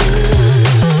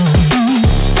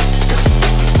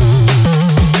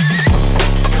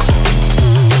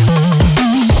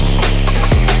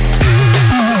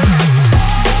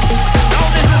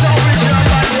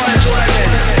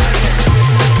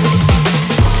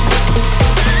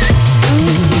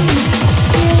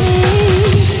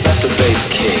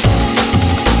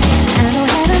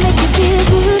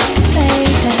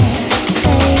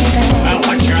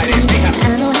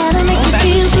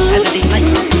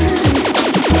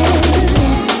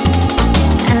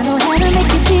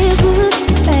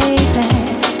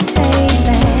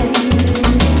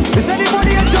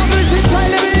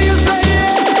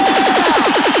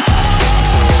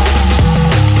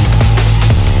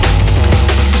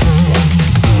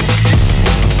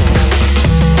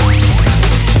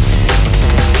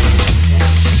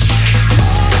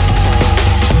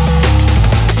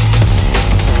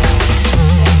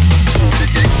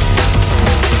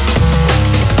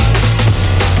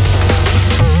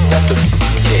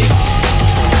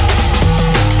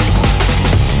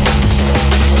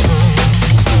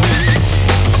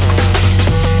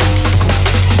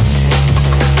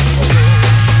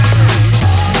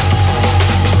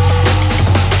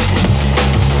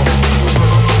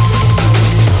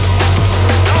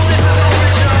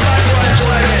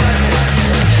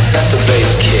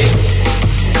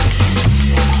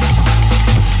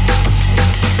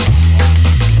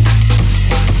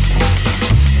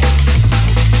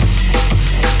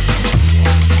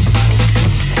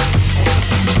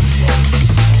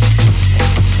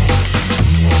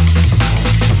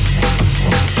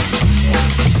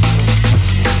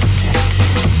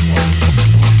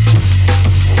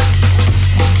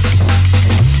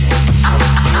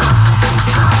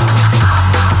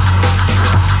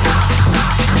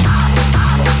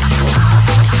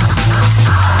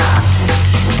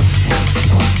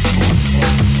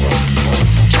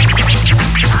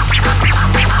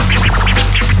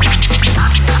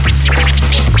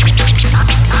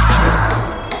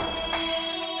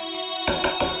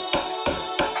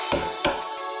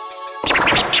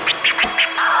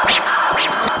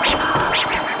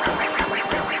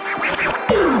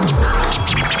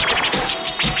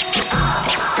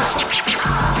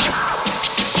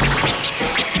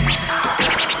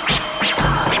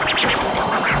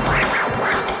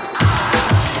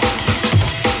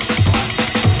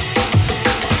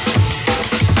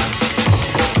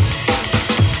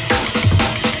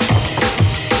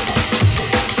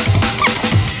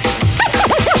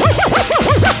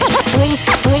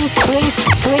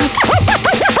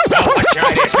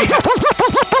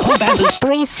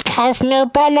 Brisk has no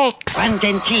bollocks.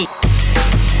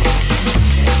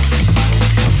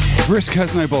 Brisk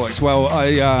has no bollocks. Well,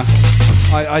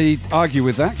 I argue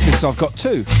with that because I've got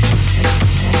two.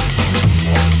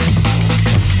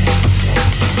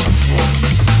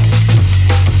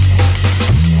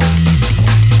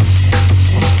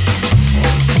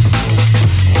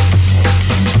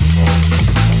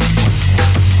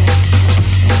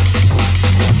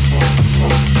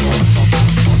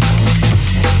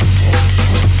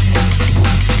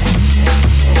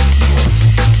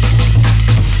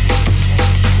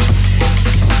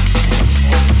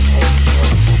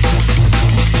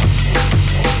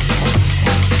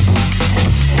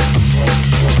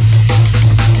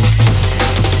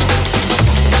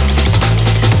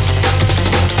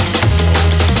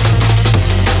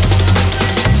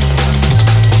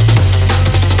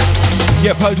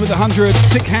 Yeah, Pode with 100.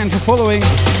 Sick hand for following.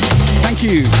 Thank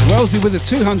you. Wellesley with the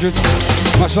 200.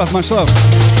 Much love, much love.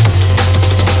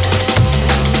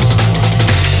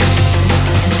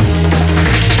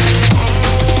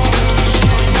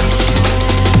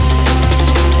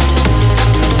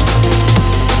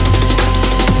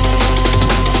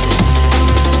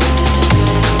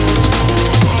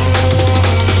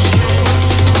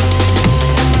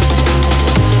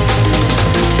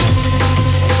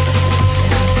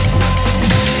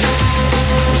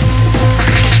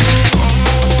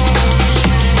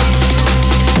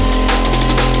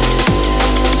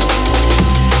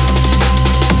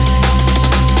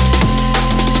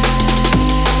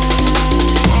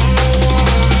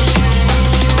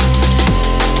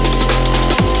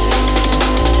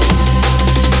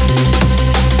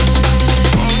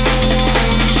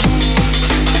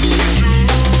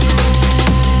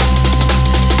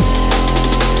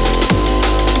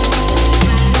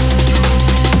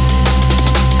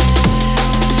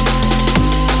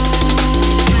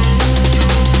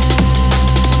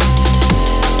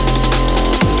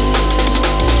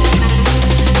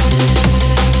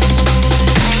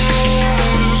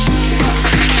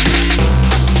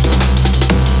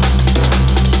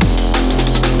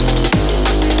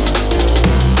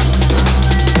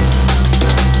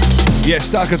 Yeah,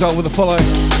 Starkadol with a follow.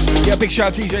 Yeah, big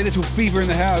shout out DJ Little Fever in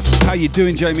the house. How you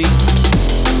doing, Jamie?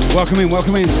 Welcome in,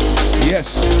 welcome in.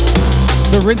 Yes,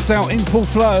 the rinse out in full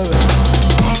flow.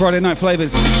 Friday night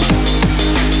flavors.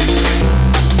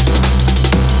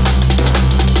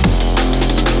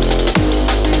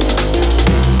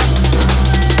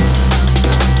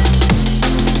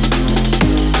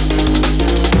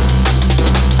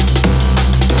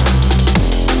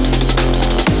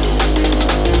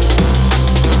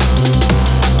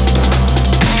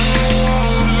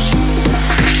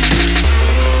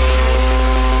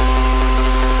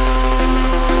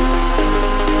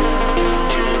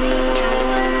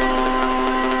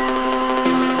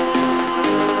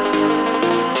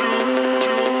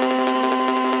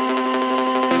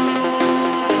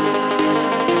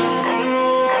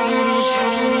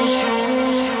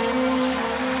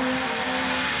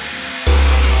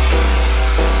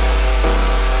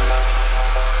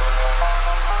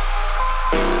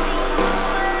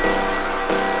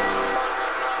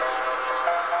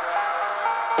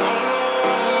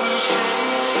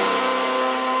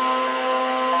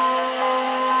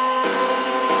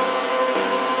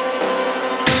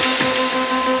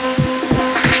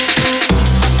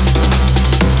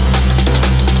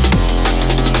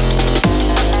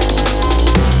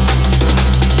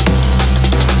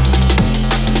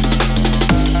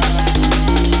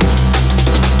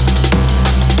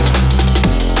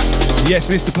 Yes,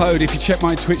 Mr. Pode, if you check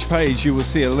my Twitch page, you will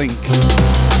see a link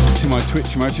to my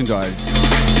Twitch merchandise.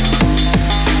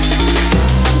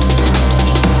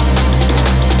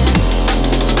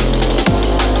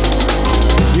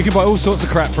 You can buy all sorts of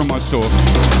crap from my store.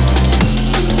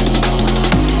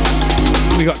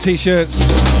 We got t-shirts.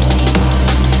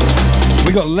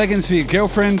 We got leggings for your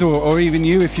girlfriend or even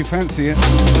you if you fancy it.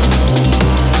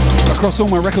 Across all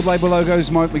my record label logos,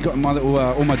 we got my little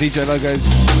all my DJ logos.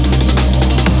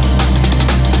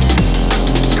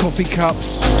 Coffee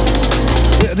cups.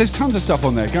 There's tons of stuff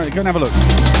on there. Go and have a look.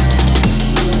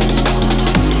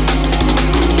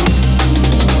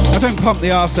 I don't pump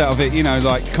the arse out of it, you know,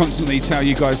 like constantly tell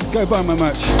you guys, go buy my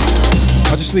merch.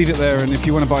 I'll just leave it there, and if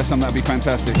you want to buy some, that'd be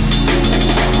fantastic.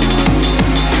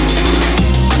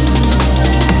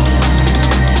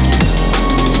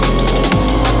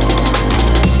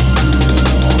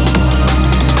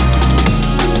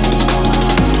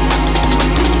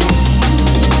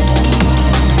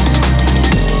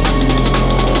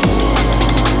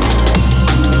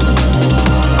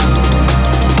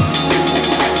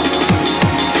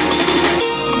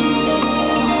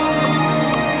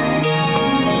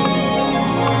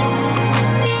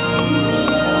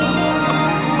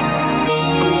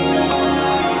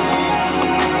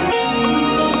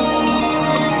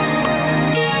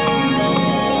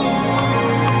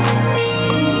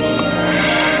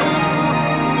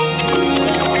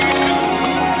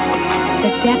 The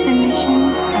definition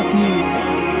of music.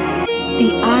 The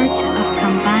art of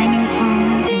combining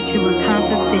tones into a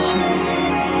composition,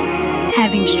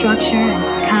 having structure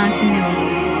and continuity.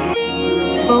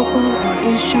 Vocal or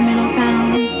instrumental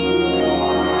sounds,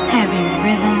 having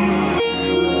rhythm,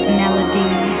 melody,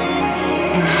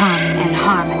 and harmony, and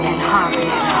harmony, and harmony,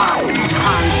 and harmony, and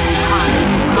harmony,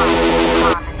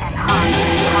 and harmony,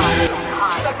 and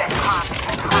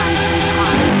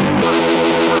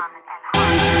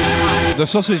The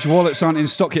sausage wallets aren't in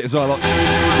stock yet, as I like.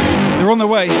 They're on the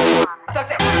way.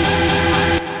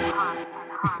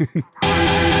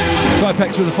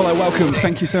 Cypex with a follow, welcome.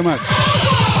 Thank you so much.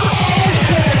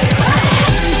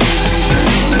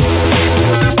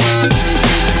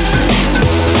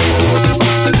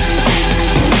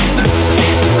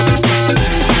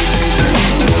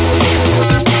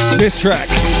 This track.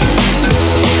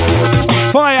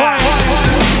 Fire!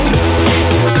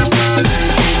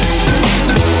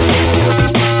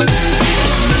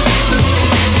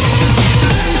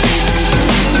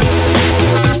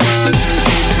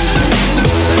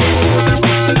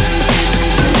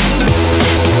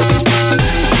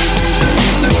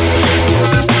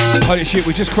 Holy shit,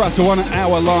 we just crossed the 1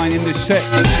 hour line in this set.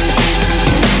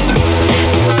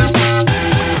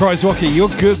 Cryzwaki, you're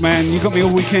good, man. You got me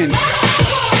all weekend.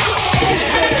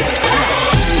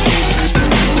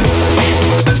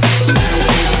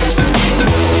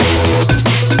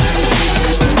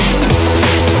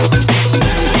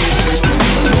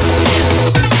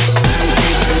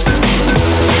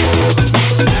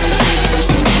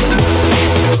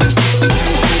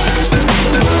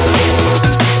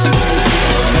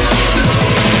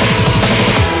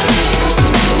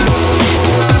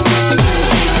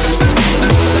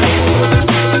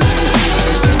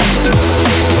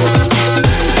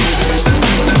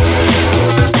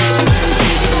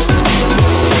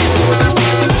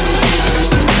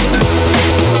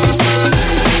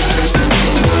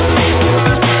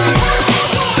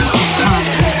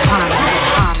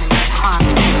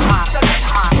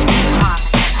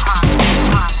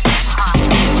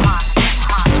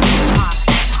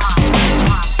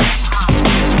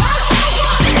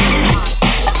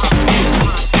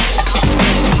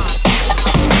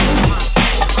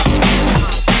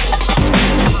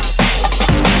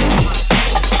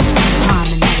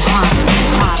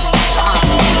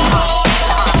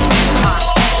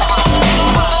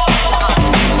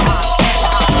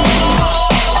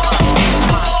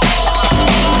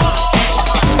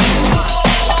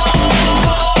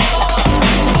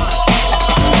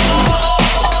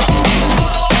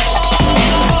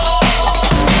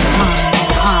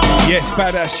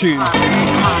 Badass tune.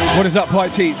 What is up, Pie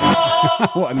Teats?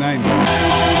 What a name.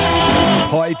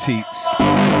 Pie Teats.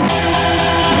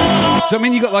 So I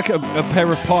mean you got like a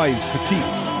pair of pies for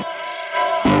teats.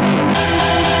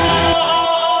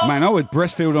 Man, I would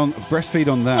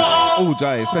breastfeed on that all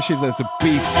day, especially if there's a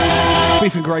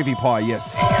beef and gravy pie,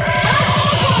 yes.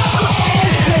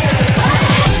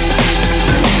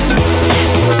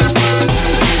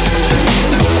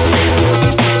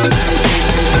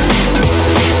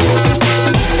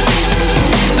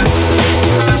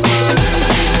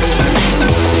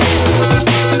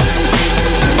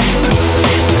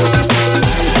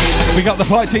 We got the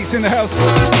pie teats in the house.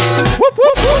 Whoop,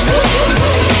 whoop, whoop, whoop.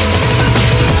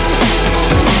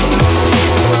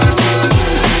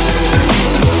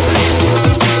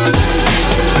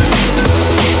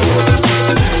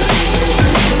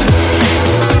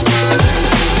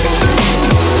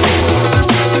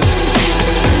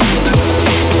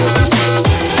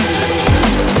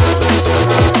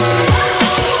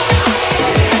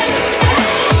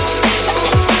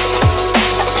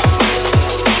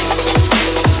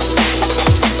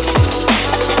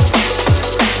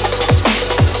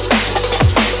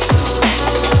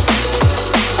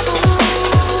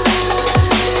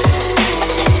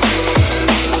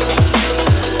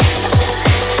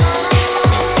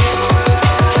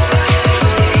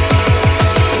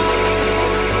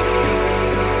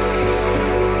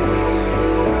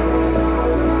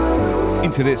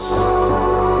 To this.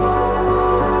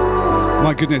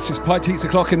 My goodness, it's Pie Teats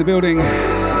o'clock in the building.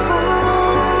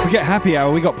 Forget happy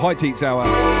hour, we got Pie Teats hour.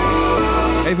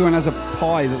 Everyone has a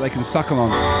pie that they can suckle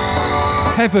on.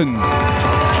 Heaven.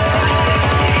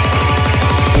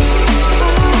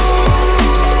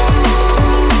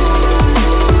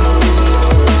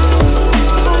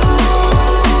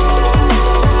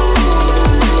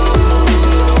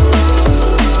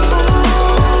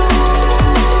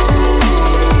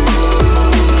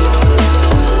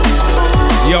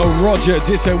 Yo, Roger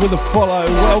Ditto with a follow.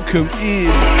 Welcome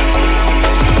in.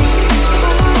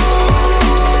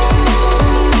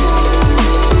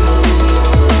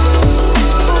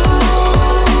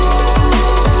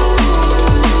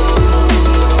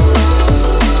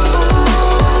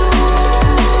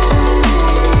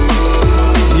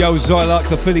 Yo, Zylak,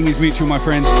 the feeling is mutual, my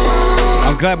friend.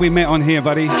 I'm glad we met on here,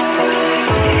 buddy.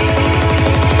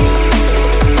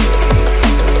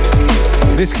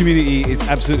 This community is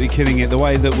absolutely killing it. The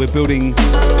way that we're building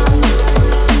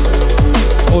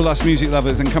all us music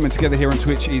lovers and coming together here on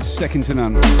Twitch is second to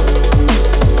none.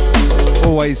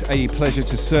 Always a pleasure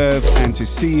to serve and to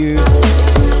see you.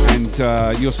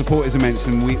 And your support is immense,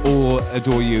 and we all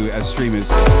adore you as streamers.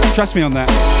 Trust me on that.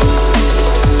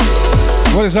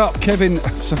 What is up, Kevin?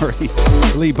 Sorry,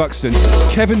 Lee Buxton.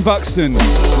 Kevin Buxton,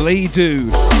 Lee Do.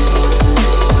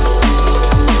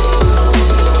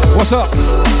 What's up?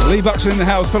 Lee Buxton in the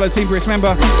house, fellow Team Brisk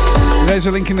member. There's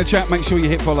a link in the chat. Make sure you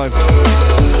hit follow.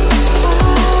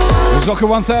 Zoka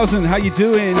 1000, how you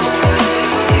doing?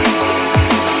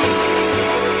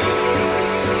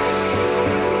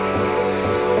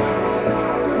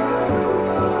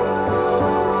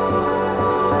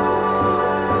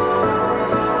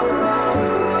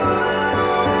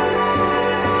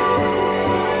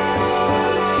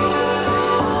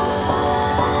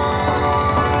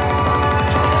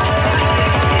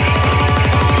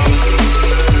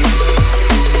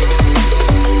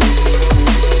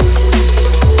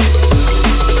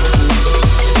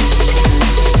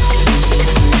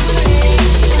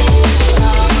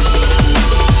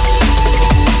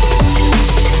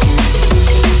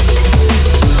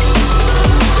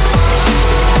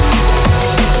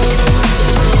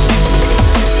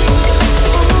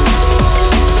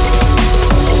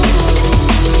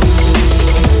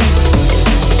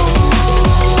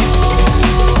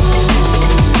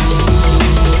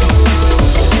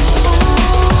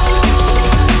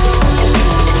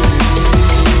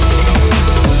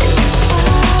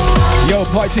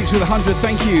 Politics with 100,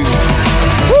 thank you.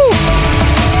 Woo!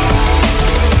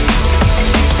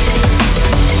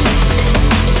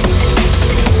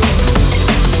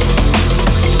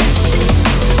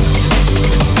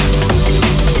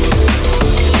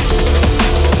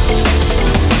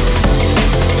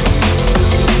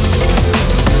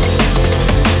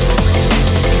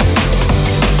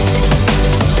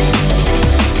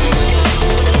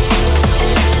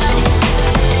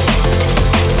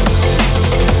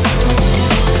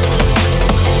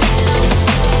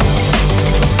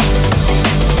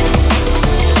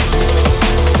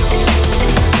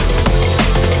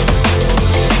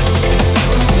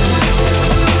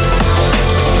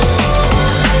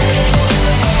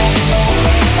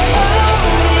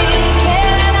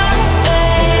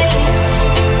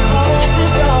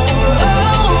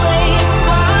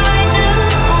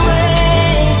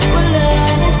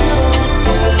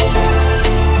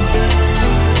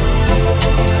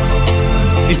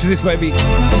 This baby.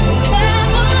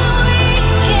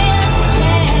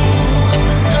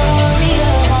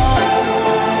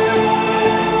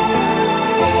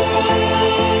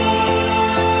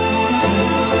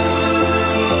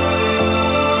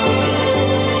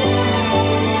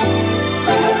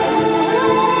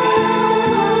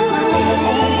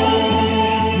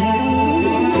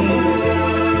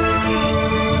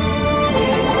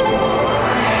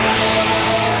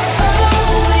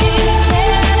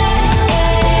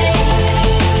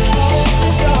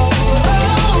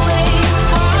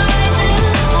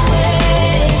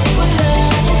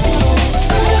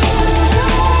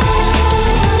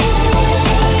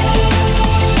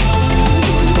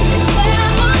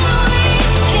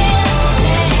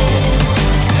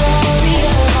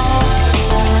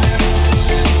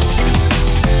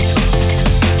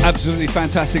 Absolutely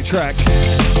fantastic track.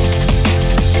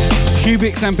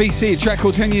 Cubics and BC, a track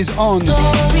called 10 Years On.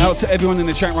 Out to everyone in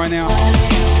the chat right now.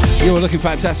 You're looking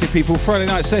fantastic, people. Friday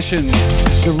night session.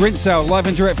 The Rinse Out, live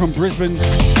and direct from Brisbane,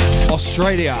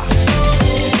 Australia.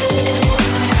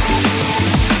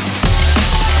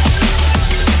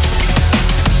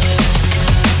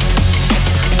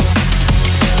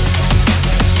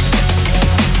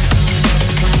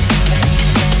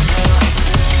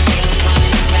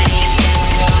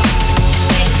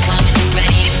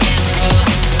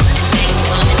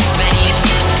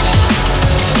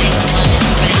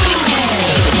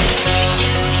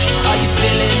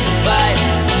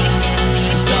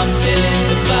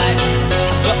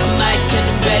 Got a mic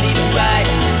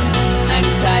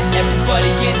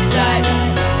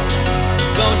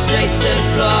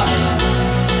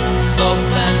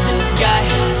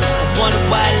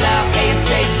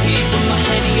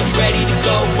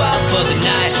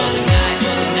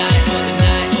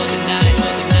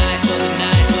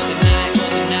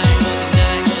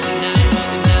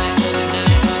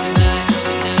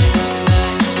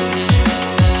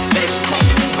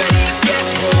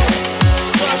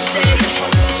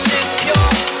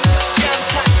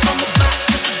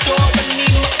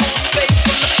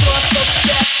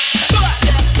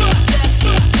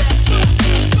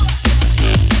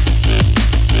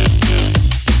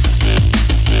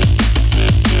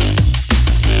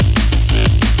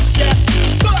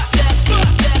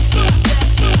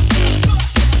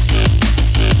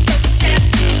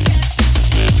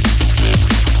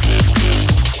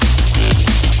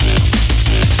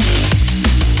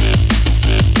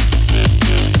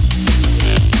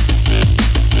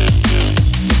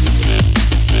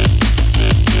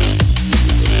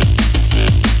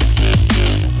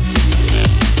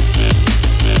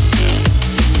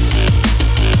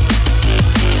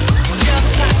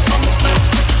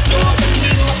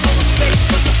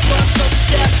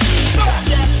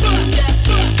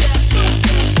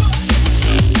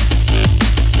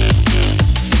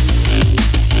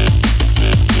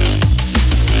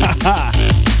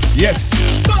Yes.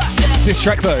 This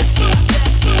track though.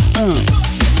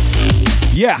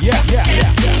 Yeah.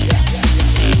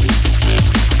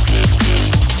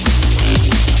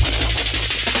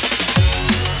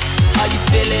 Are you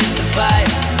feeling the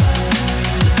vibe?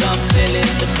 'Cause I'm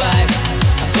feeling the vibe.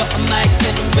 I've got a mic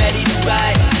and I'm ready to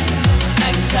ride.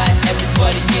 Hang tight,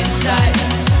 everybody inside.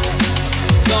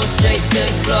 Go straight to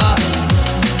the floor.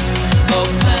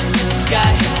 Both hands in the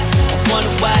sky. I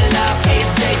wanna wild out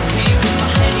ASAP with my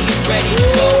Henny and ready to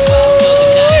go wild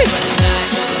for the night,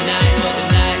 for the night, for the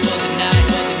night, for the night,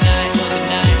 for the night, for the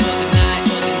night, for the night, for the night,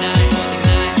 for the night,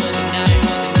 for the night, for the night, for the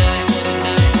night, for the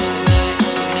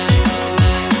night, for the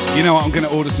night. You know what? I'm going to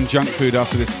order some junk food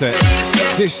after this set.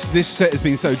 This set has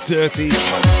been so dirty.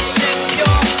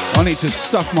 I need to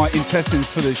stuff my intestines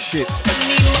full of shit.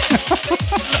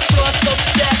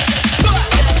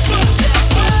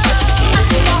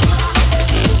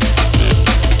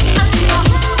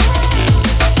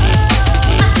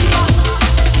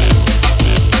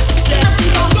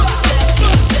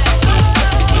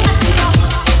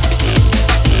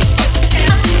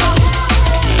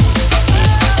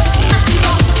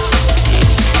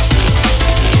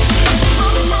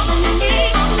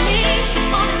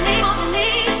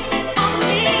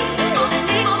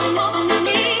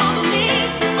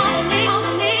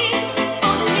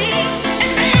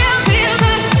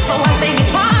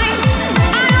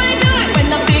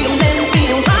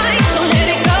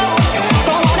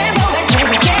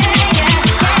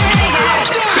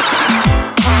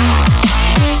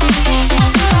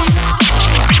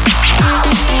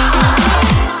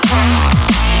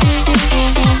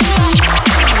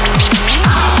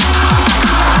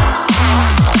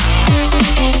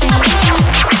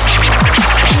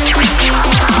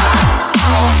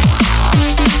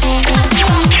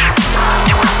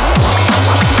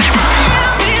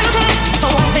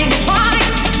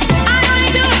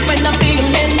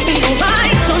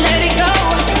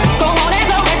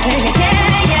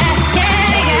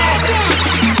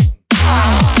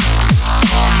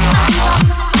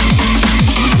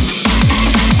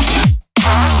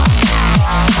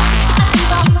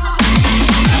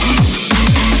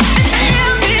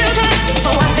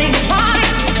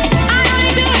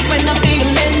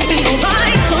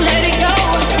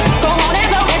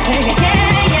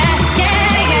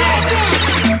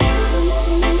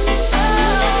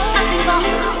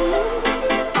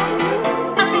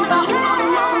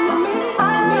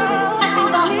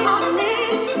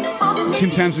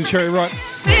 And Cherry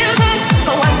Rocks.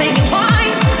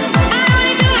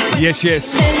 Yes,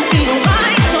 yes.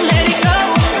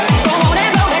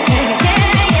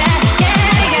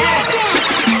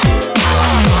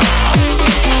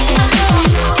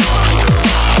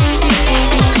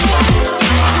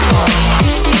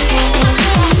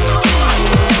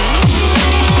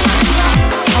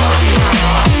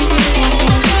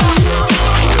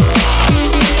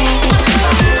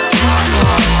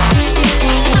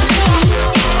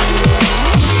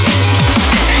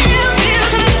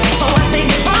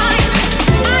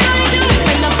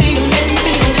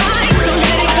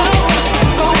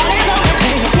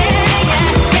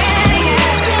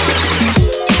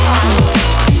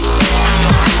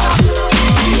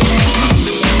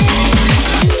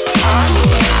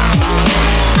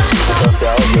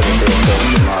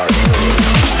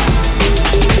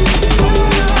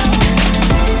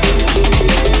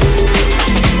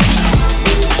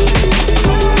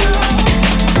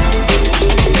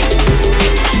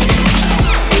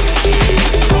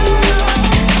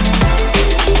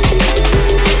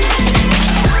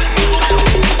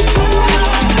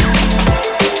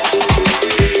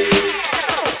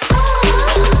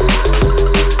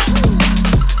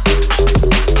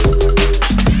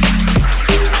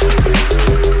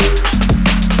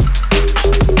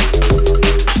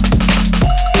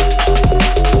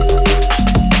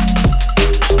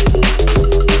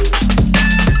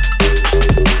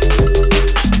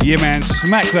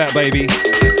 Smack that, baby.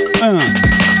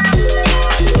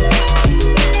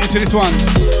 Into this one.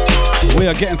 We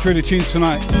are getting through the tunes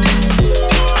tonight.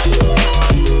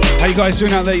 How you guys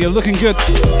doing out there? You're looking good.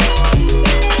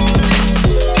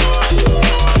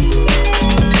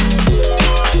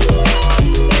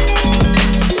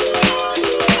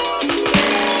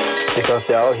 Because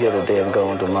they're all here today and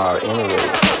going tomorrow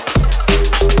anyway.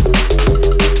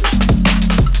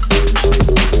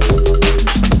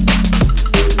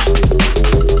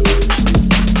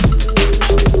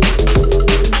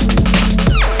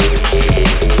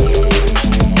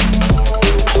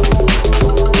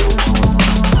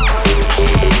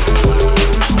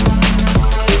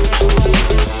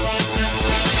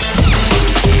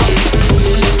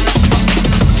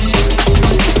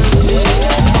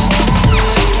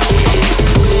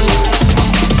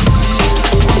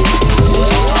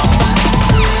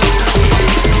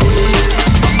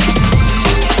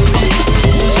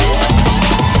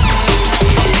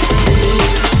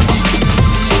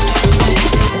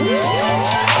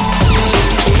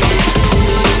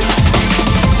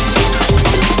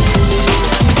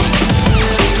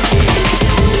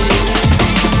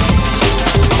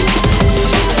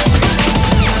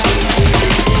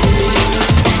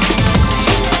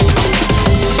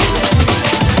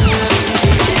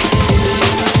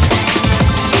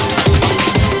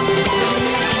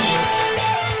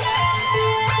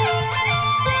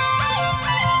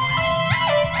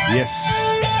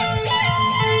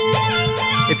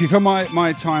 If you're from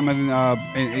my time and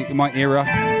in my era,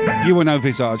 you will know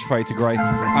Visage, Fade to Grey. And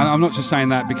I'm not just saying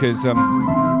that because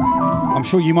I'm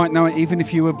sure you might know it even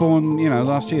if you were born,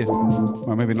 last year.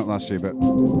 Well, maybe not last year, but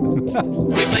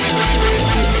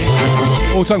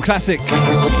all-time classic.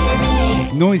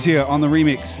 Noisier on the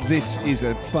remix. This is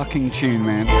a fucking tune,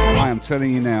 man. I am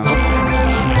telling you now.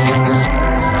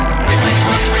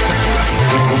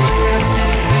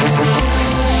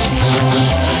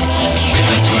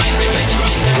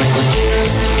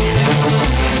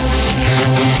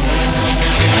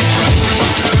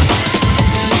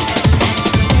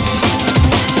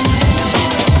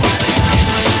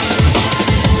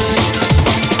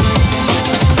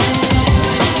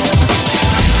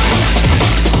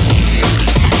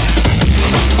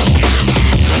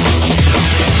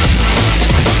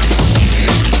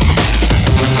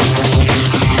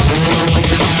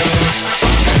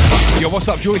 What's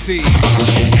up, Joycey?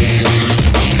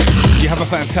 You have a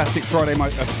fantastic Friday,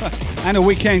 mate, and a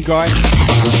weekend, guy.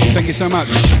 Thank you so much.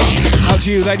 Out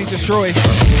to you, Lady Destroy.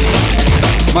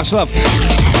 Much love.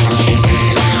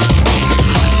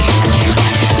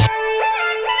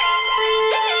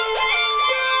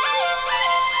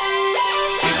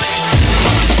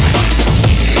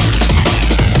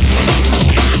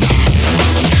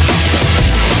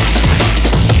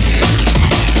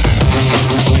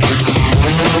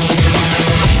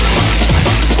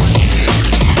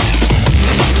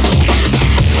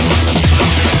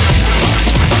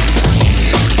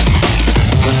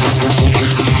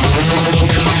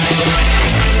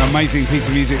 Amazing piece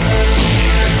of music.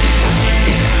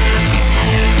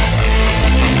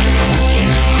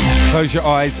 Close your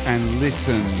eyes and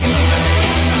listen.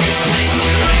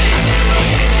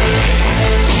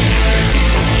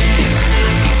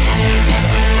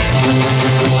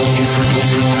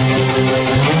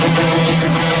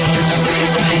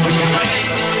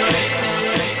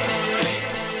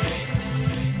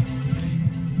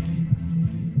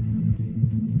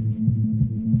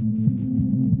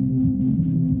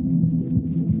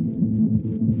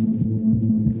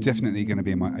 Definitely going to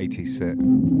be in my 80s set,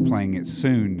 playing it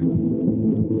soon.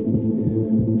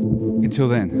 Until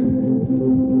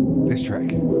then, this track.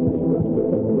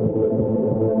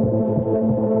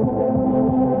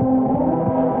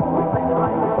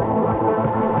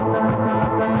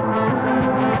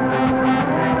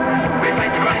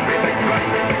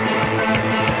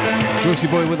 Joycey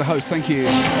Boy with the host, thank you.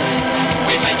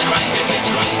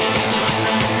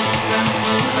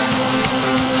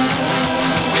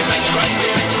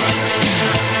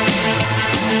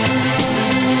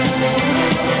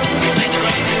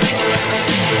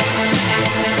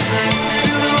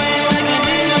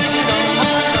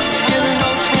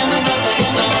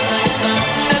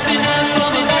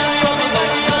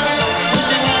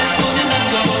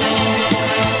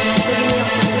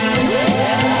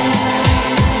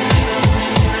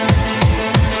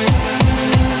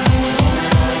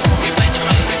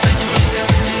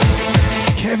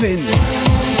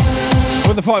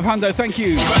 With the 500, thank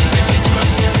you.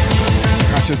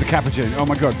 That's just a cappuccino. Oh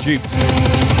my god, duped.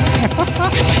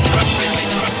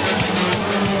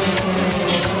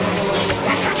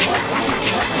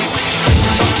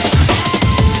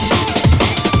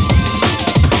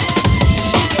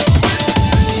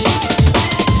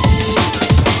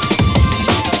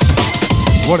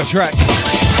 What a track.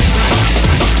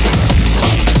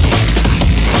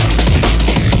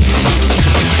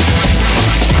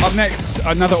 Up next,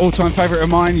 another all-time favourite of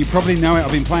mine. You probably know it.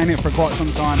 I've been playing it for quite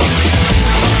some time.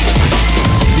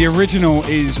 The original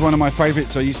is one of my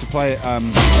favourites. I used to play it when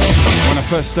I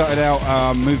first started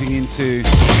out moving into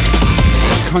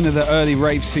kind of the early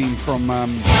rave scene from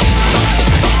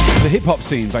the hip-hop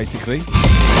scene, basically.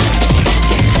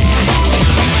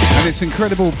 And it's an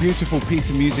incredible, beautiful piece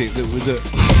of music that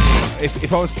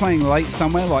if I was playing late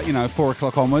somewhere, like, 4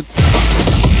 o'clock onwards,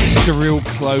 it's a real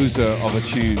closer of a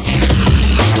tune.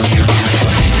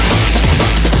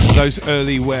 Those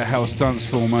early warehouse dance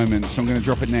floor moments. I'm going to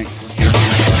drop it next.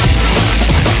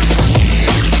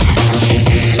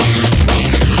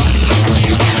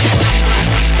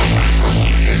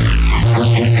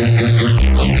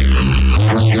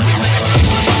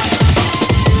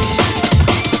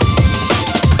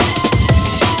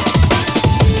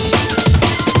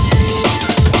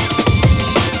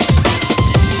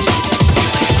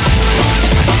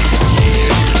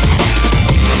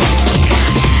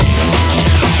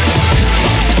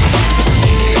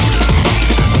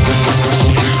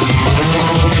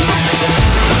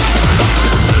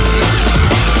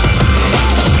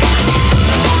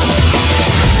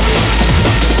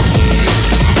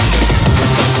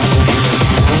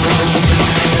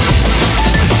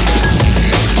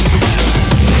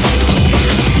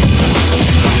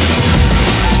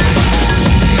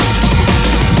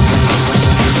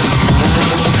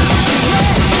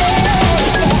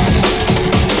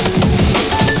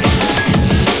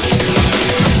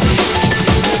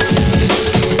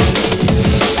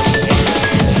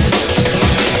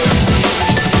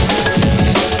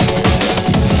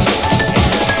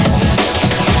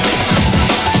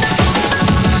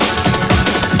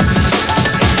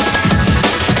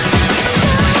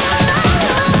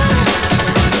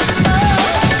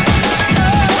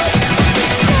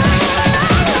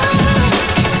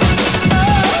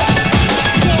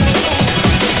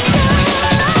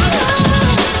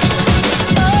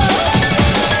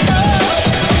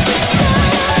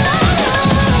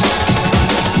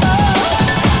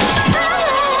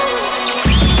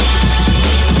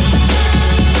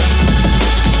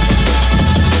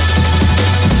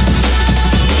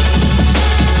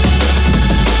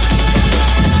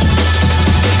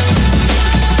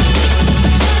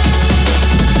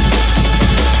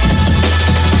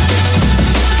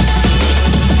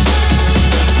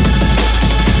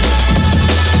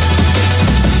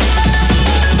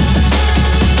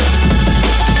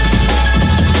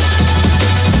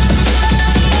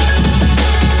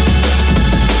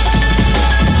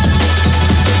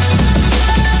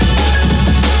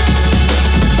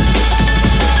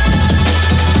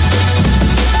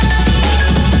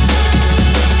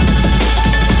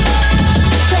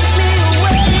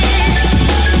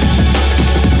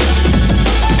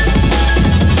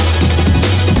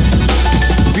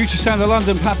 the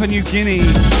London, Papua New Guinea.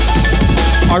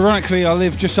 Ironically, I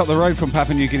live just up the road from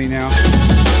Papua New Guinea now.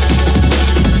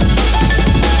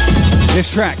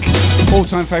 This track,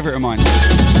 all-time favourite of mine.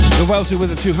 The Welser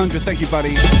with a 200, thank you,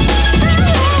 buddy.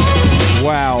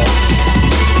 Wow.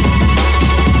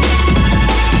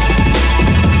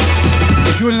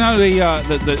 If you want to know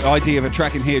the ID of a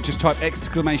track in here, just type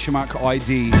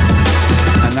 !ID and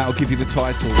that'll give you the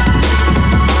title.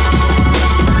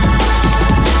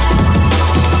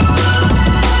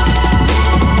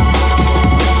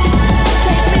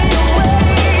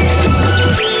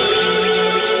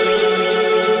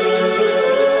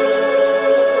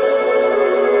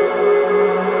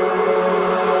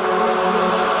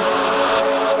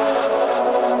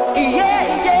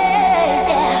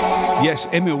 Yes,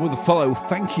 Emil with a follow.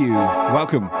 Thank you.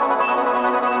 Welcome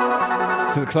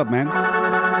to the club, man.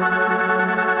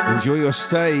 Enjoy your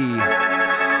stay.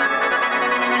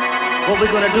 What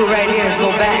we're gonna do right here is go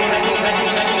back.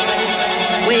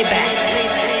 Way back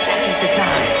into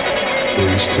time.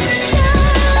 Phase 2.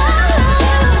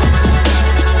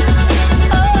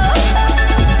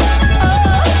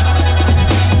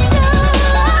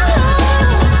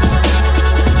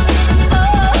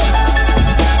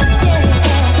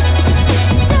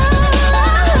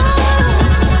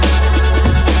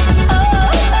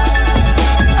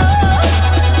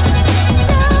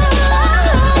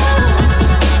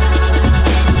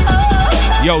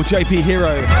 Yo, JP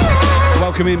Hero,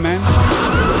 welcome in, man.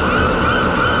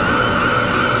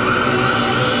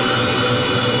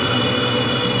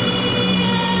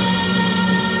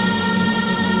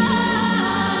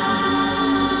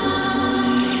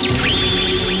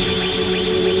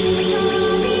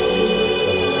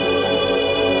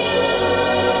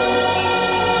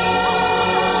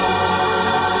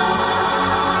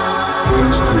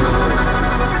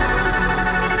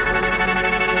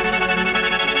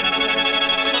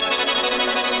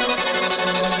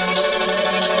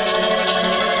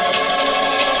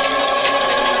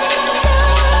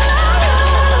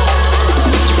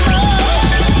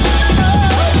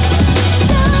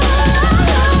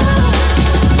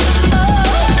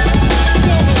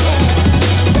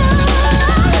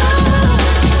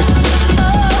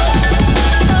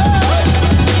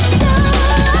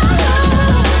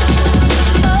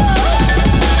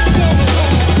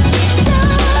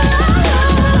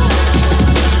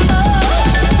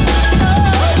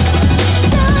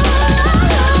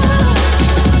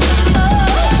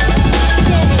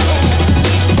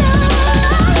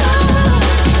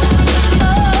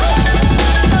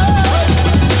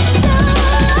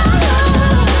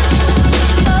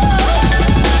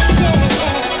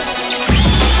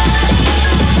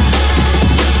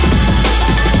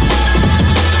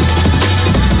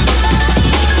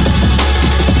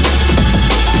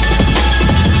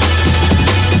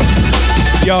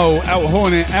 Yo, Out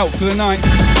Hornet, out for the night.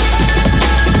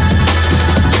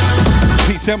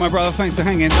 Peace out, my brother. Thanks for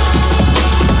hanging.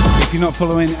 If you're not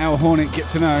following Out Hornet, get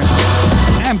to know.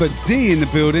 Amber D in the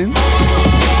building.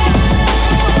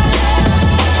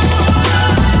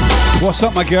 What's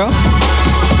up, my girl?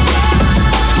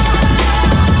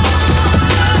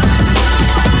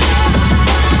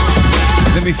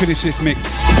 Let me finish this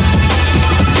mix.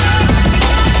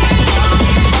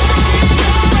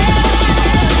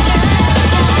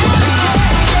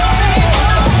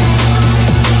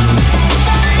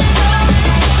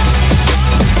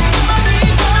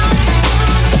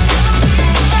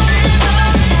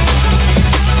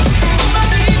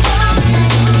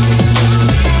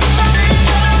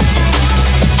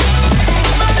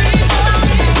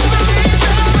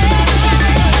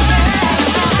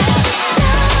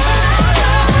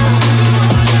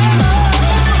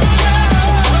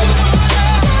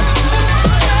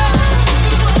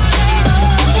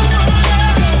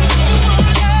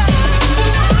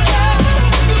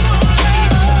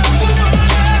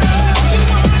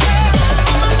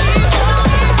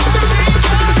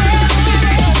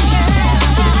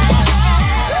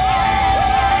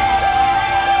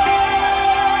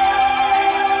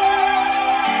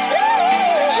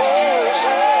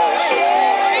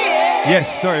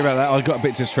 Yes, sorry about that. I got a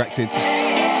bit distracted.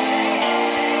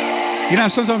 You know,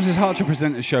 sometimes it's hard to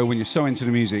present a show when you're so into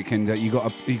the music and you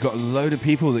got a load of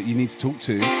people that you need to talk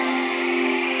to,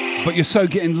 but you're so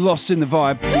getting lost in the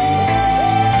vibe.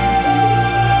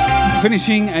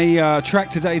 Finishing a track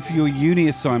today for your uni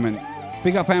assignment.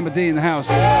 Big up Amber D in the house.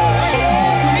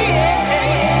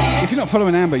 If you're not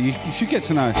following Amber, you should get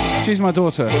to know. She's my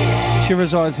daughter. She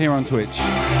resides here on Twitch.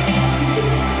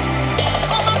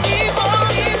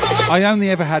 I only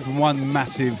ever had one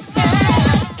massive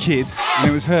kid, and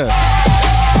it was her.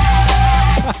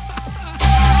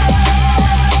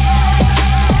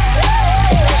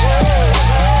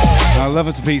 I love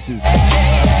her to pieces.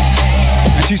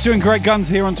 And she's doing great guns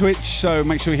here on Twitch, so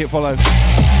make sure you hit follow.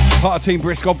 Part of Team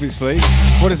Brisk, obviously.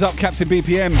 What is up, Captain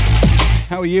BPM?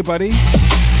 How are you, buddy?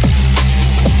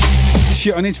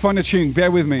 Shit, I need to find a tune. Bear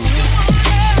with me.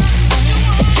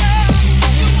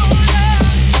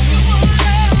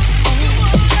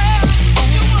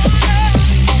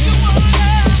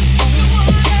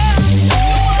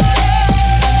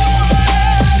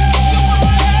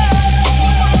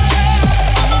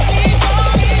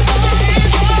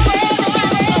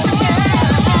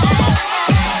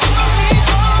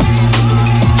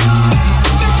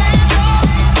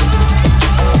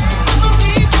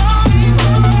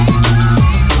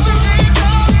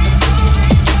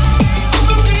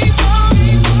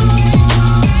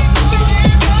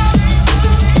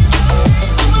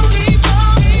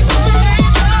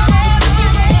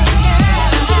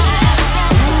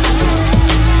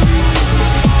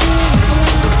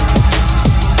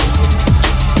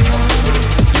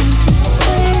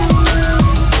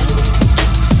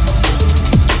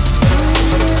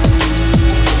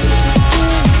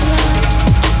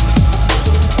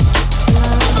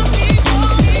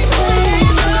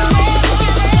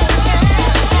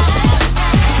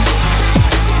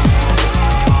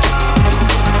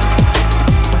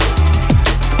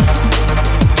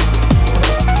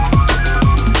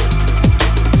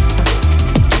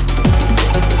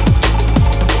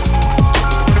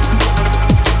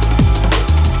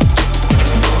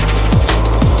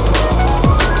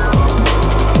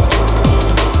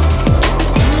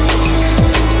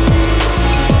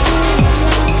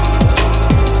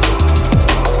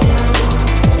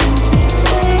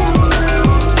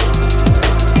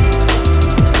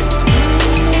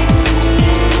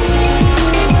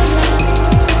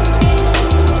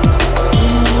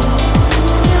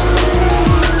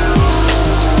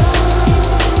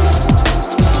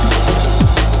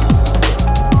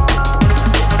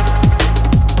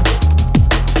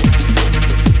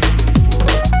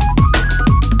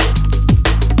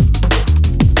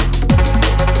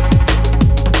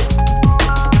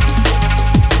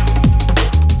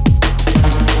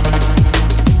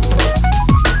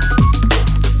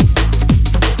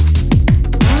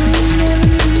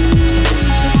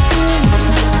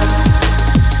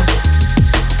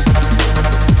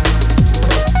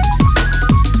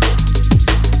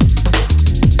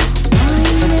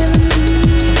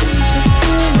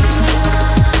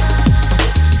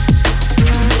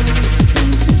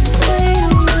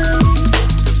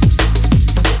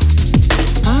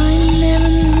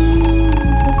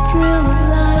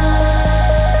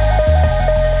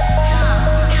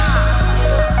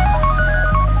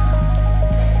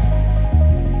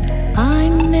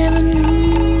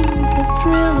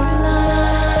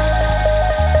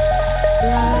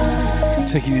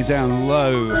 Taking you down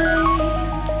low.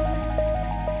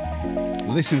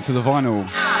 Listen to the vinyl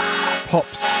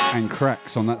pops and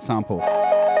cracks on that sample.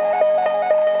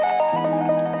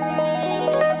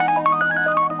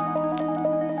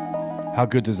 How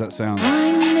good does that sound?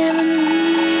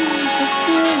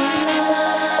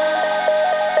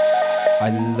 I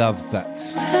love that.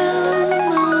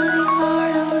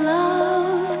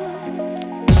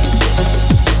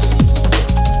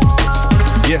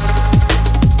 Yes.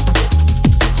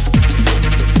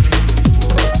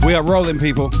 We are rolling,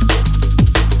 people.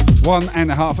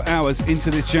 1.5 hours into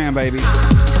this jam, baby.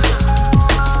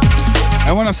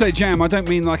 And when I say jam, I don't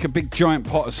mean like a big giant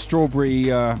pot of strawberry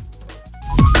and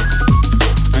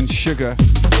sugar.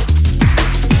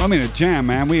 I mean a jam,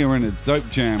 man. We are in a dope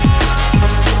jam.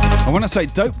 And when I say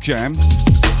dope jam,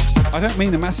 I don't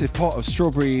mean a massive pot of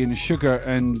strawberry and sugar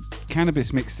and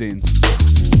cannabis mixed in.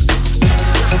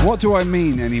 What do I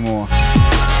mean anymore?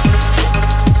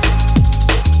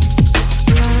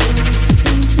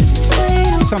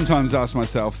 Sometimes I ask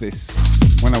myself this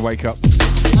when I wake up.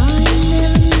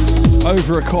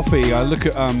 Over a coffee, I look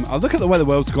at the way the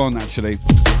world's gone, actually,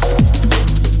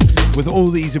 with all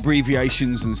these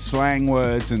abbreviations and slang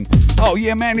words and oh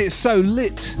yeah, man, it's so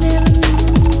lit.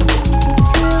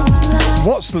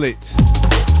 What's lit?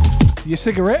 Your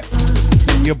cigarette?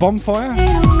 Your bonfire?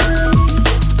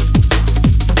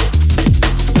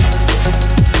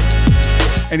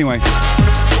 Anyway.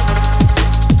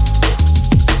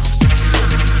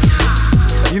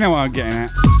 You know what I'm getting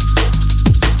at.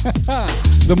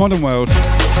 The modern world.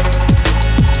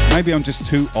 Maybe I'm just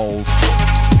too old.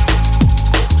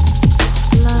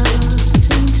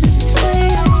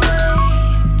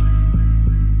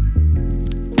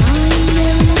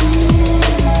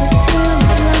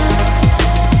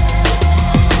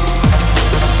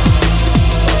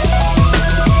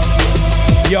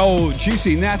 Yo,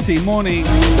 Juicy Natty, morning.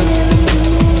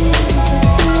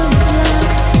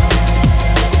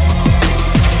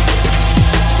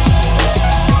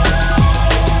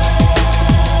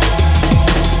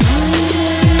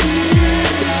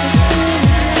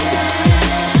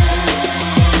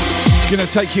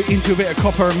 take you into a bit of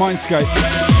copper and Mindscape.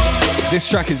 This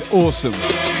track is awesome.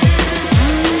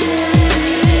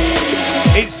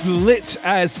 It's lit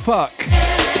as fuck. Take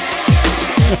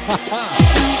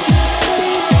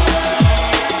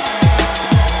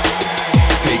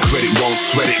credit, won't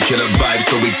sweat it, killer vibe,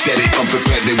 so we get it.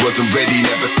 Unprepared, they wasn't ready,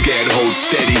 never scared, hold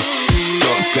steady.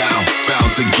 Locked down,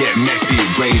 bound to get messy.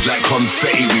 Range like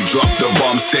confetti, we drop the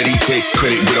bomb steady. Take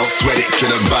credit, we don't sweat it,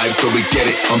 killer vibe, so we get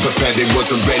it. Unprepared, they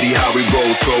wasn't ready, how we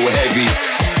roll so heavy.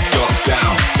 Locked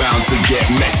down, bound to get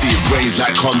messy. Range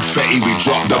like confetti, we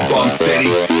drop the bomb steady.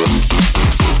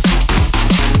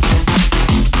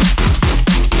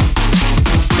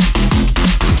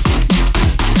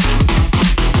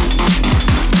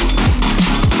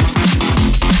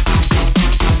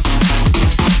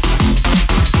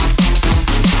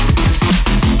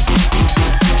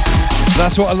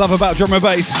 That's what I love about drum and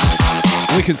bass.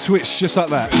 We can switch just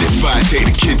like that. If I take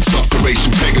the kids,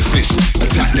 Operation Pegasus,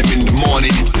 attack them in the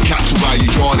morning, catch you while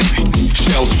you're yawning.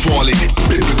 Shells falling,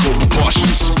 biblical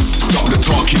proportions. Stop the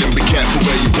talking and be careful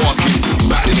where you're walking.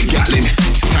 Battling and gatling,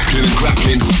 tackling and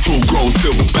grappling. Full grown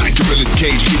silverback gorilla's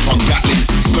cage, keep on battling.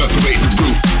 Perforate the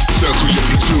route, circle your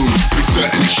platoon. Be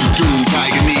certain it's your doom.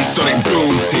 Tiger knees, sonic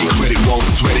boom. Take credit, won't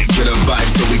sweat it. Get a vibe,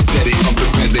 so we get it.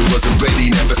 Unprepared, they wasn't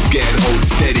ready, never scared, hold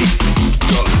steady.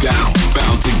 Locked down,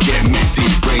 bound to get messy.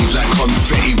 Range like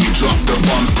confetti, we drop the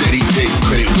bomb steady. Take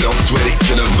credit, we don't sweat it.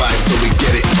 Get a vibe, so we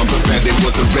get it. Unprepared, they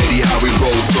wasn't ready, how we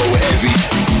roll so heavy.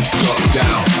 Locked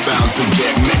down, bound to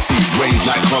get messy. Range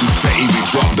like confetti, we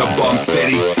drop the bomb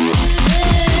steady.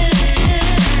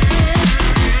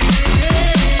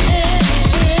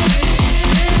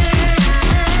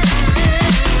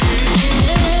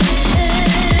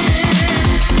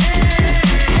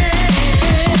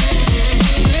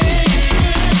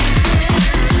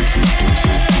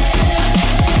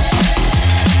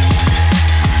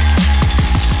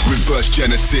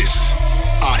 Genesis,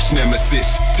 arch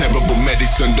nemesis, terrible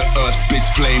medicine. The earth spits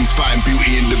flames, find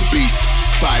beauty in the beast.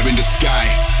 Fire in the sky,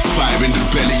 fire in the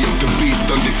belly of the beast.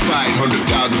 Undefined,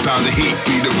 100,000 pounds of heat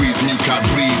be the reason you can't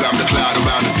breathe. I'm the cloud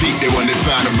around the peak, they want they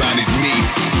found around is me.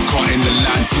 Caught in the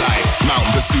landslide, Mount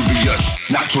Vesuvius,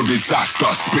 natural disaster,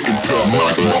 spitting pure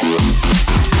magma.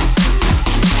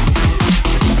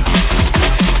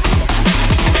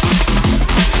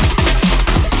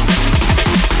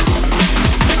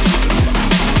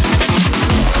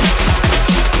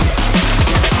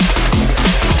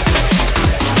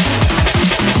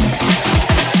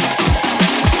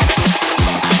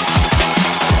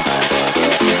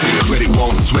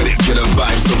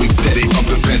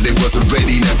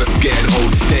 Ready, never scared,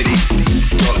 hold steady.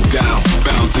 Locked down,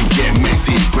 bound to get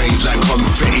messy. Range like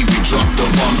confetti, we drop the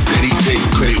bomb steady. Take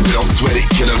credit, we don't sweat it.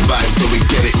 Kill a vibe, so we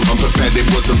get it. Unprepared, it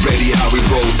wasn't ready. How we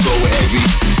roll so heavy.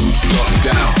 Locked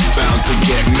down, bound to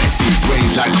get messy.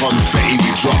 Range like confetti,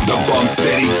 we drop the bomb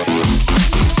steady.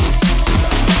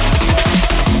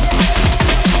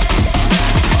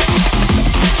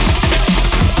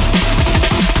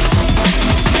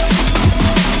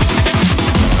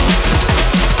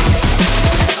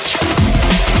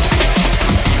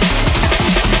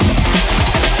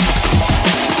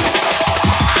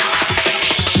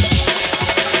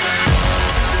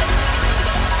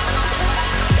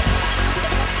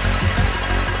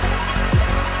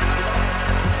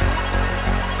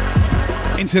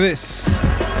 Into this.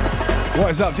 What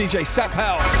is up, DJ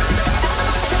Sapal?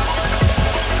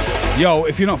 Yo,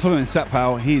 if you're not following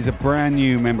Sapal, he's a brand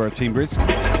new member of Team Brisk.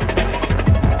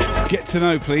 Get to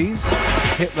know, please.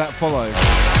 Hit that follow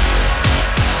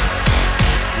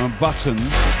button.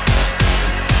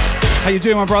 How you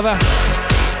doing, my brother?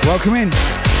 Welcome in.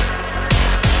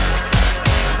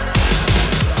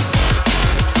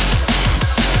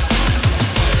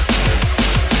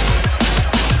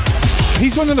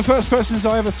 He's one of the first persons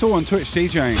I ever saw on Twitch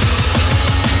DJing.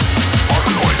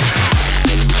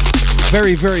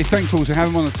 Very, very thankful to have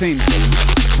him on the team.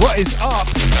 What is up?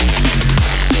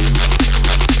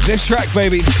 This track,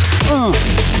 baby. Woo!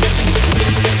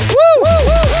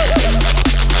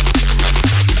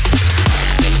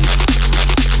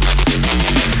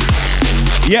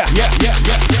 Yeah.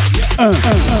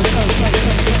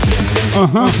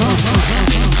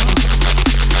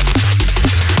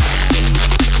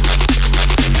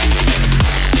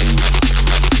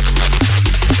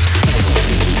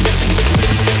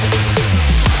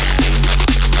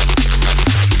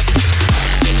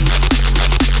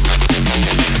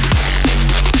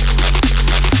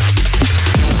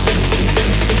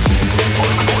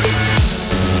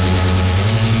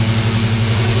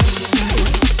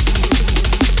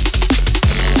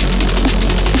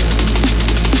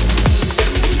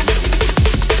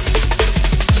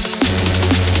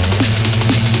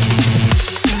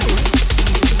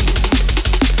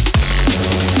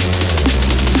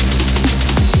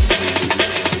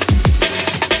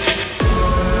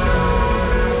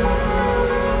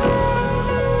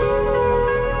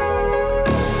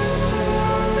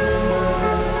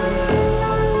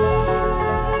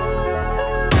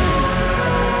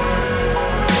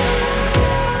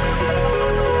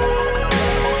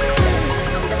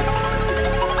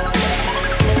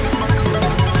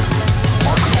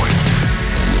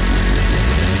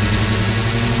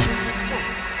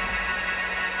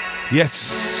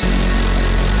 Yes.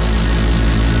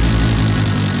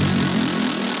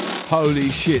 Holy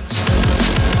shit.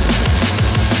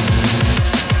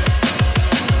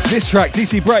 This track,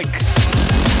 DC Breaks.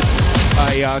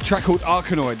 A track called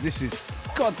Arkanoid. This is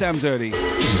goddamn dirty.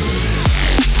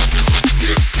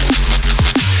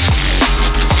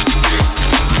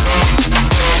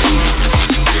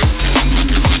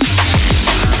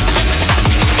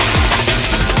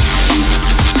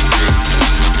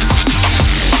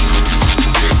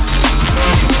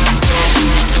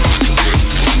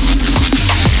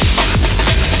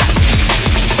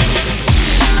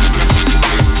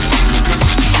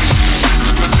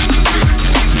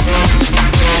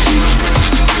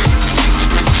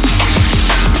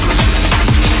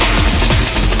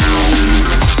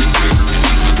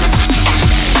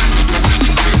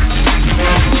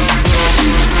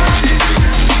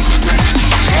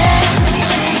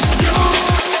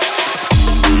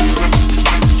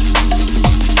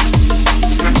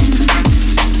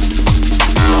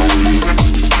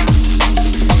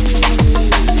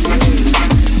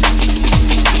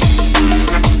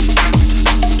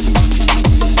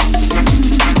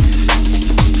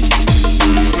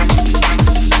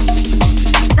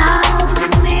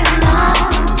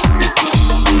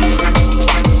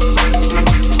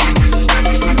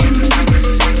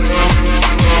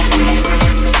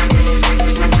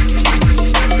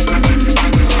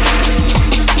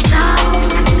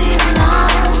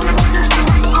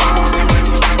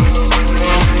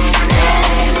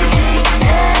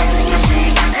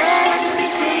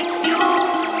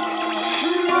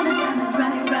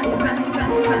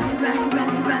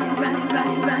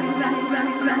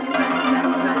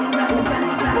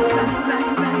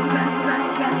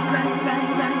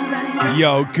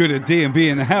 Yo, good at D&B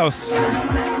in the house.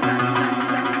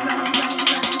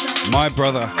 My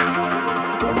brother.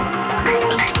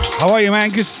 How are you, man?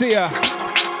 Good to see ya.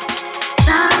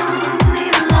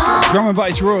 Drum and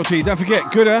bass royalty. Don't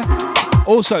forget, Gooder.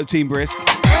 Also Team Brisk.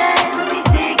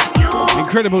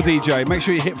 Incredible DJ. Make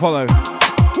sure you hit follow.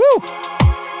 Woo!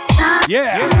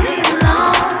 Yeah.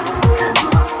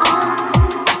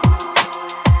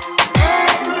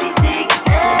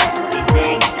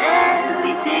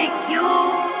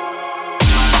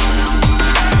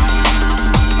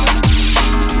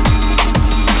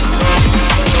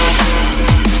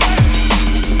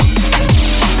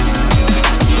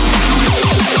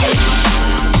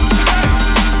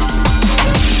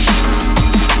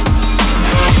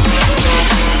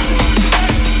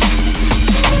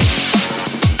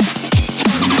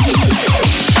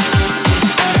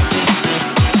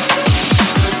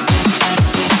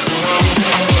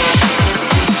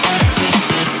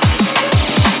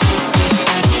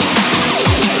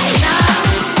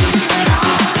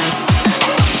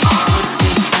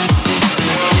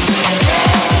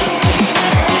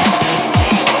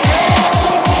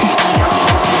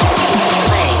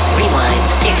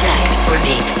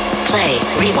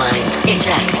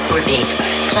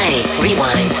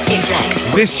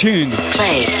 This tune,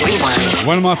 play, rewind,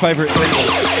 one of my favourites. Repeat,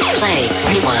 play,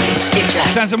 rewind, eject.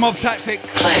 Sounds of Mob Tactic.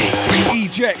 Play, rewind,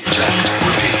 eject.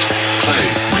 Repeat, play,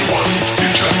 rewind,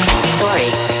 eject. Sorry,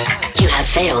 you have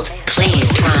failed. Please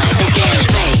try again.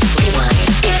 Play, rewind,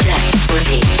 eject.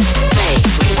 Repeat. Play,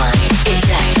 rewind,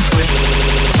 eject. Repeat.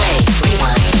 Play, rewind, eject. Repeat. Play,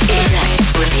 rewind, eject.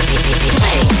 Repeat.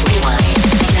 Play, rewind,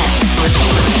 eject.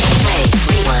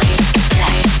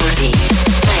 Repeat.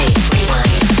 Play,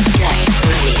 rewind, eject.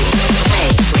 Repeat. Play,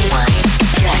 rewind,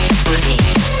 eject. Repeat.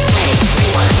 Play,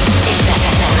 rewind,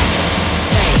 eject.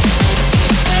 Play. Play.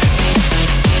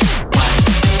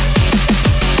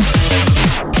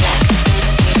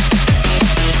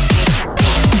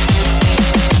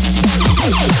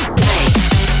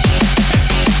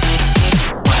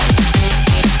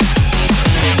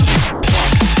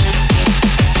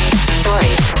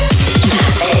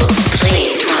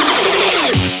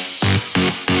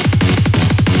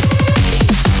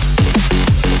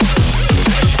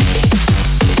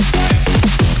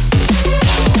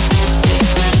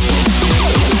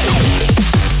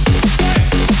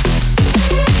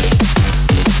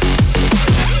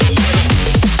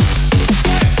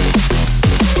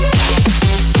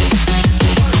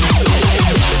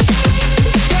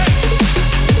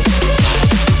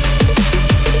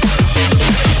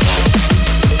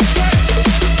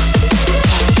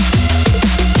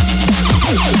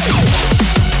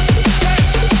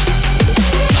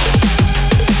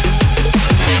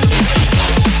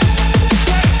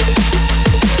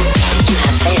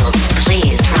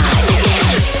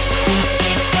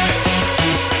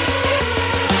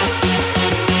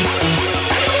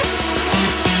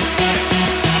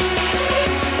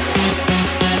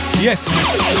 Yes.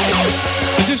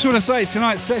 I just want to say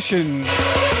tonight's session,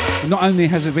 not only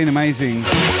has it been amazing,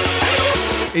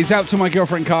 it's out to my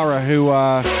girlfriend Cara, who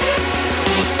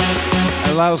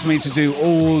allows me to do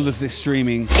all of this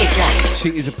streaming. Eject.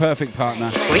 She is a perfect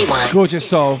partner. Rewind. Gorgeous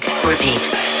soul. Repeat.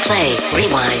 Play.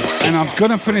 Rewind. And I'm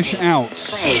gonna finish out.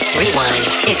 Play. Rewind.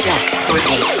 Eject.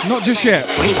 Repeat. Not just yet.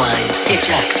 Rewind.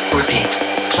 Eject. Repeat.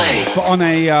 Play. But on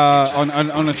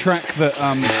a track that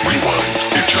Rewind.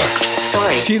 Eject.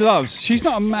 Sorry. She loves. She's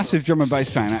not a massive drum and bass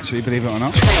fan, actually, believe it or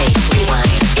not. Play. Rewind.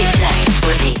 Eject.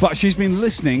 Repeat. But she's been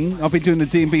listening. I've been doing the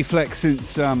D&B Flex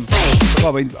since.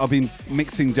 I've been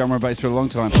mixing drum and bass for a long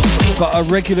time. But a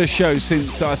regular show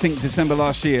since I think December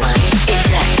last year.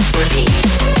 Eject. Repeat.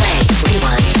 Play.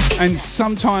 Rewind. And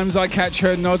sometimes I catch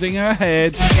her nodding her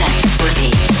head. Eject.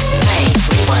 Repeat. Play.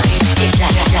 Rewind.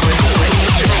 Eject.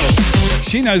 Play.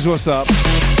 She knows what's up.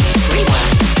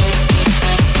 Rewind.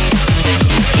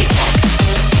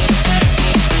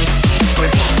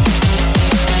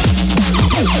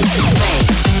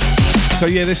 So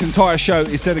yeah, this entire show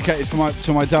is dedicated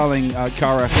to my darling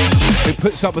Cara, who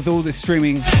puts up with all this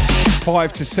streaming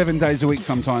 5 to 7 days a week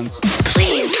sometimes.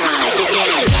 Please try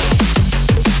again.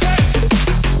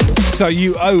 So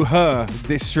you owe her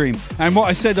this stream. And what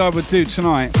I said I would do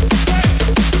tonight,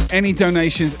 any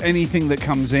donations, anything that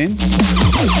comes in,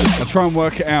 I'll try and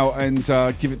work it out and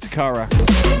give it to Cara.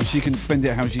 And she can spend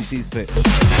it how she sees fit.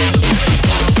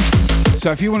 So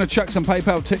if you want to chuck some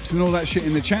PayPal tips and all that shit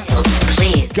in the chat,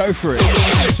 please go for it.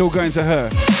 It's all going to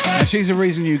her. And she's the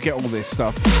reason you get all this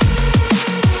stuff.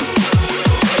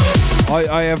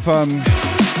 I have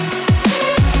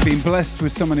been blessed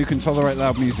with someone who can tolerate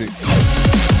loud music.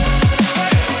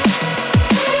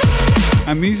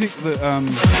 And music that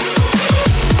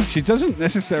she doesn't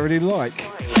necessarily like.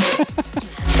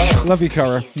 Love you,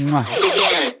 Cara. Mwah.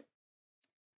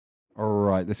 All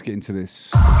right, let's get into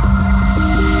this.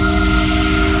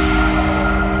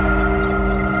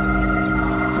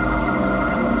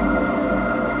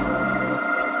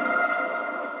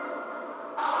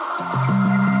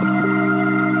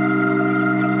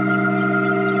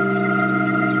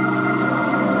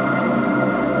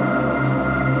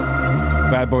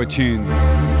 Bad boy tune.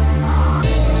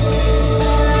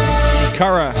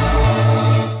 Cara,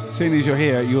 seeing as you're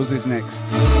here, yours is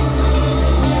next.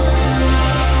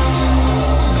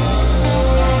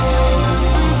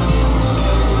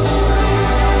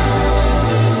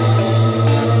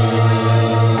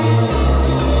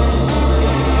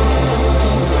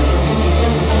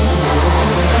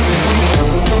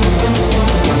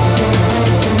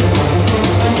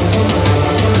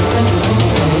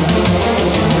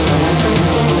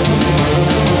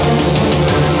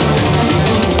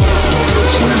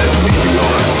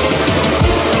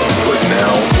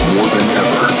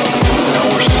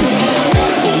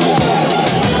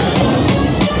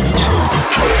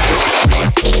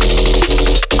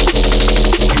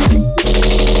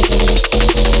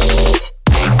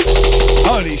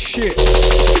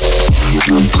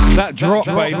 Drop,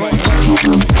 baby.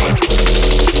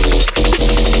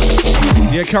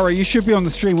 Yeah, Cara, you should be on the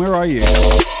stream. Where are you?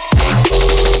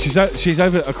 She's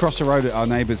over across the road at our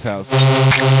neighbour's house.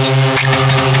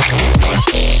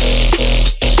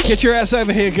 Get your ass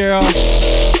over here, girl.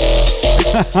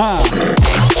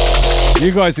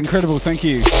 You guys, incredible. Thank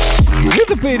you. With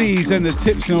the biddies and the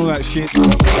tips and all that shit.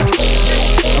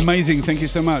 Amazing. Thank you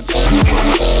so much.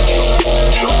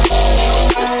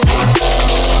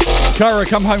 Cara,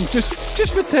 come home just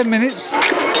for 10 minutes.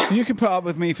 You can put up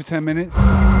with me for 10 minutes.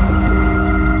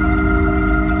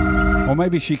 Or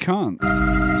maybe she can't.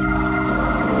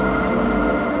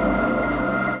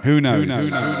 Who knows? Who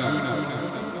knows?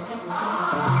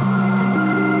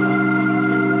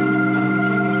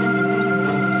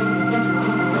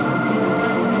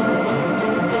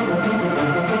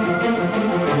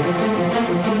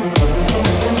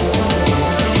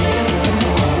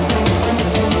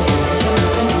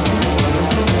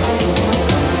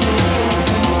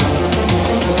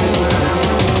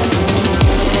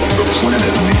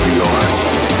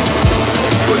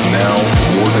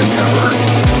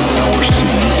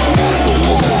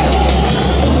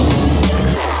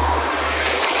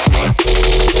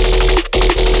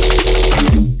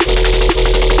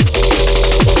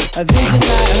 A vision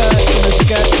that hurts and the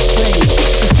skirt is clean.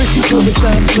 Suspicion for the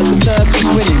thirst, but the thirst is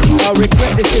winning. I'll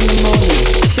regret this in the morning.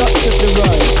 Shots of the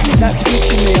road. That's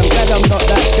future me, I'm glad I'm not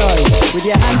that guy. With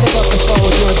your hand above the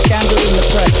fold, you're a scandal in the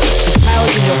press. There's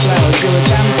powers in your flowers, you're a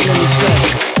damsel in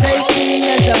distress. Take me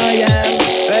as I am,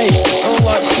 hey, or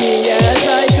watch me as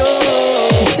I go.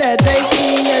 She said, take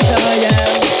me as I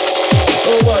am,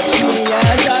 or watch me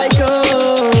as I go.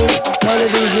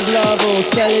 Melodies of love all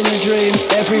selling a dream.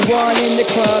 Everyone in the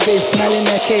club is smelling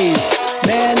their keys.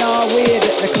 Men are weird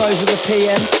at the close of the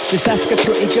PM. Just ask a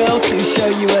pretty girl to show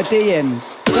you her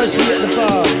DMs. Ghost me at the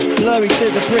bar, blurry to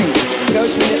the brink.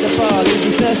 Ghost me at the bar, leave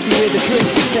me thirsty with a drink.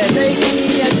 She said, take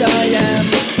me as I am,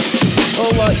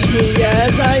 or watch me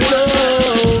as I go.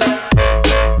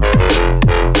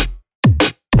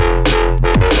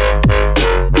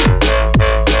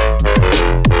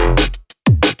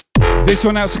 This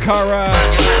one out to Cara,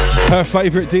 her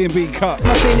favourite D&B cut.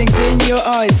 My feelings in your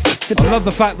eyes. I love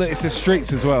the fact that it's the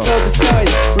streets as well.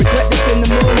 Regret this in the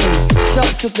morning,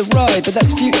 shots of the ride, but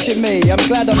that's future me. I'm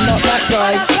glad I'm not that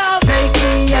guy. Take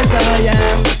me as I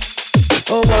am,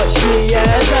 or watch me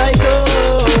as I go.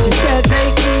 She said,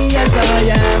 take me as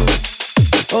I am,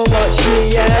 or watch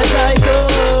me as I go.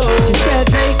 She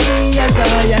said, take me as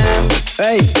I am,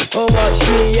 hey, or watch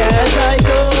me as I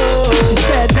go. She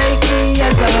said, take me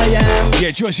as I am. Yeah,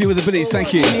 Joyce, you with the biddies,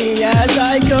 thank you. As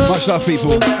I go. Much love,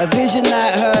 people. A vision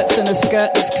that hurts and a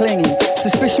skirt that's clinging.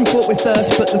 Suspicion fought with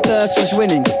thirst, but the thirst was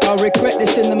winning. I'll regret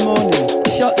this in the morning.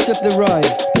 Shots of the ride,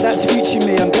 but that's future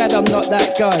me. I'm glad I'm not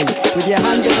that guy. With your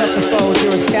hand above the fold,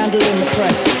 you're a scandal in the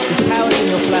press. There's powers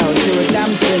in your flowers, you're a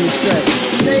damsel in distress.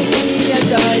 Take me as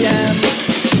I am,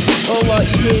 or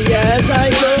watch me as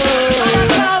I go.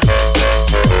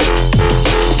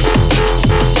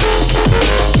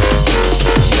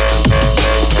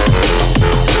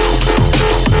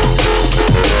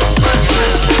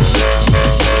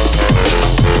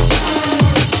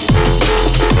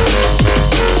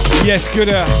 Yes,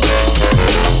 gooder.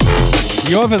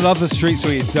 You either love the streets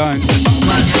or you don't.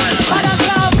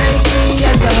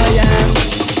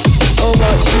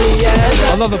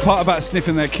 I love the part about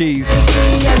sniffing their keys.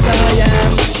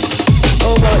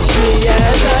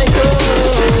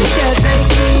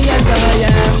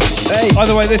 By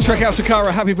the way, this track out to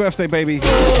Cara. Happy birthday, baby.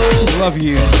 Love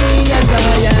you.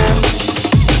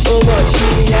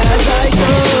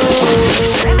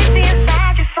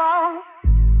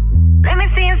 Let me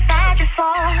see inside your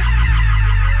soul.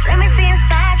 Let me see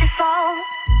inside your soul.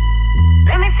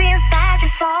 Let me see inside your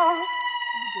soul.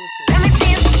 Let me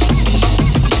see.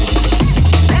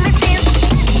 Let me see.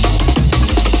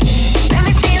 Let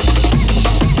me see.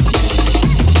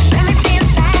 Let me see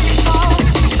inside your soul.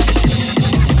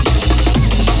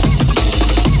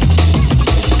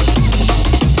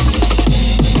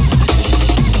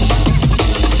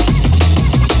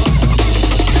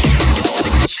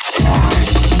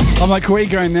 I'm like, where are you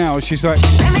going now? She's like,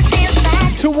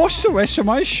 to watch the rest of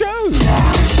my show.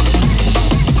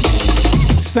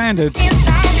 Standard.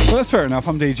 Well, that's fair enough.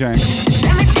 I'm DJing.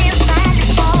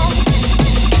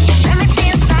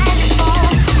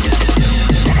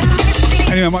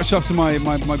 Anyway, much love to my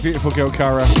beautiful girl,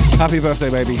 Cara. Happy birthday,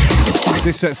 baby.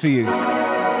 This set's for you.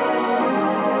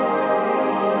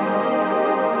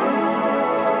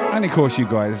 And of course, you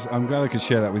guys. I'm glad I could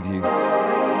share that with you.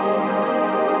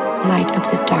 Light of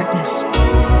the darkness.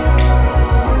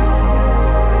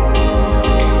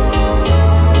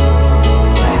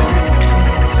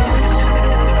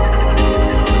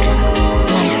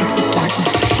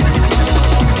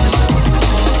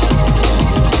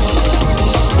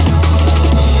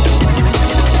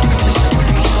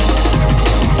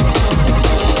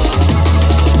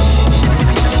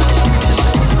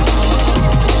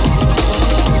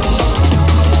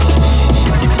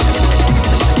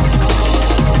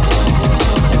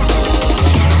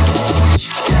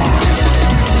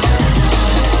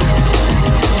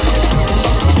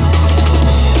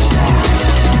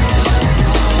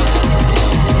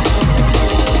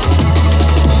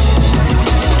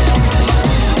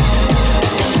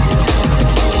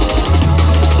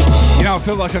 I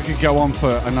feel like I could go on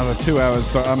for another 2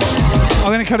 hours, but I'm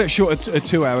going to cut it short at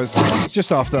 2 hours,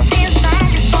 just after.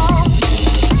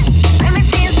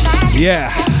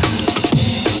 Yeah.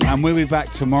 And we'll be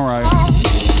back tomorrow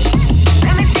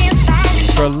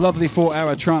for a lovely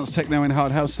 4-hour trance, techno and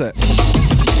hard house set.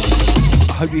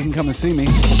 I hope you can come and see me.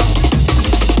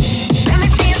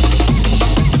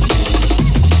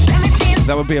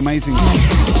 That would be amazing.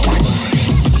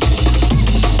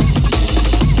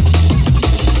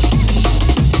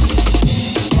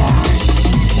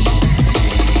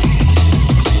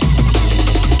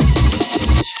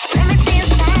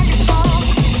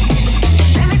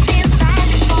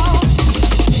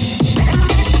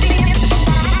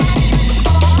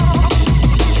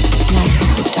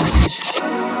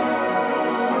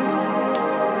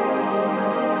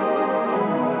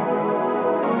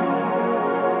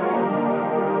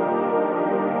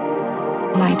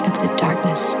 Light of the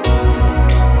darkness.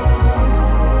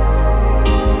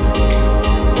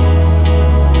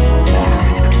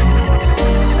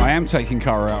 I am taking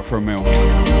Cara out for a meal.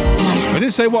 I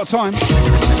didn't say what time.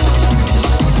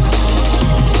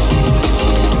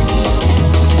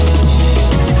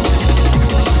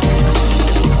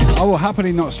 I will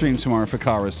happily not stream tomorrow for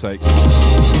Kara's sake.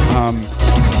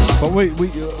 But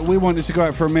we wanted to go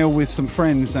out for a meal with some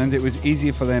friends, and it was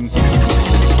easier for them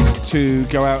to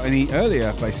go out and eat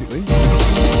earlier, basically.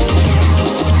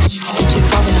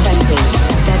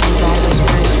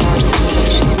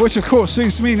 2020, which of course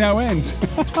suits me no end.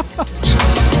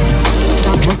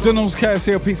 McDonald's,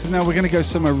 KFC or pizza. Now we're going to go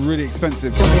somewhere really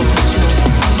expensive.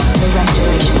 the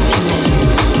restoration of humanity.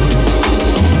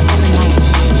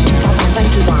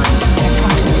 September 9,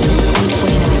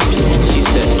 2021, She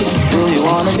said, do you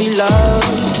wanna be loved?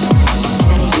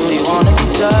 Do you wanna be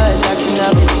touched? I can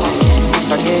never quite.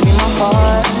 If I gave you my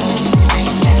heart,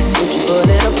 would you pull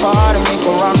it apart and make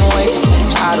a run away?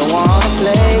 I don't wanna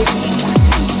play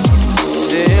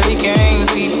silly games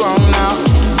we grown out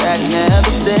that never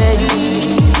stay.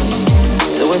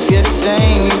 So if you're the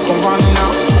same, you can run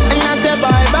out. And I said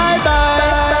bye, bye, bye.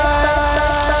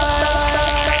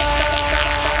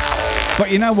 But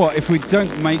you know what? If we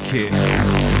don't make it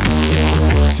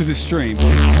to the stream,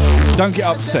 don't get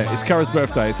upset. It's Kara's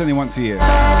birthday. It's only once a year.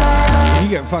 You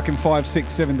get fucking 5,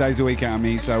 6, 7 days a week out of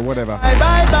me, so whatever.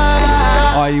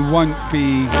 I won't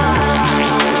be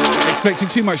expecting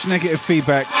too much negative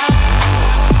feedback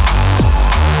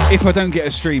if I don't get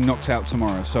a stream knocked out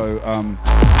tomorrow. So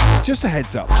just a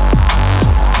heads up.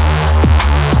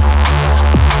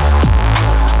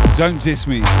 Don't diss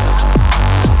me.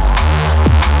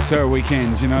 It's a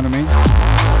weekend, you know what I mean?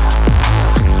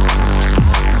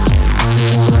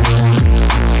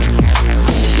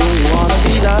 Do you wanna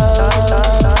be loved?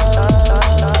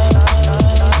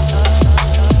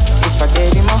 If I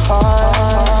gave you my heart,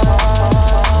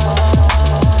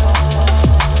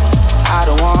 I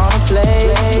don't wanna play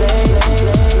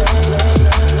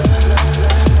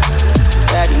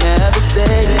that you never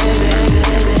stay.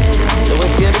 So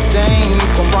if you're the same, you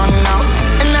can run out.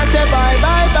 And I said bye,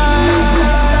 bye, bye.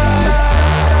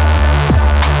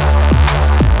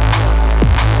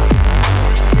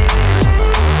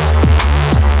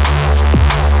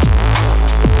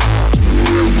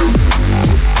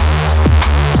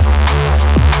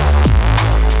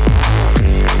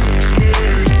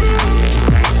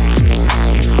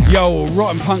 Yo,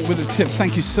 Rotten Punk with a tip.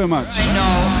 Thank you so much.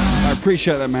 I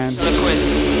appreciate that, man.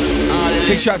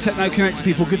 Big shout out Techno Connect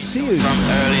people. Good to see you.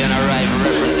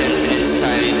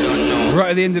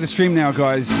 Right at the end of the stream now,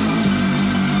 guys.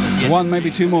 One,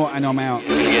 maybe two more, and I'm out.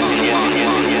 And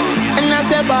I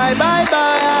said bye, bye,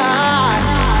 bye.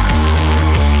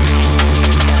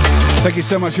 Thank you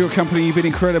so much for your company. You've been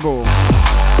incredible.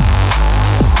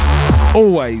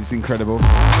 Always incredible.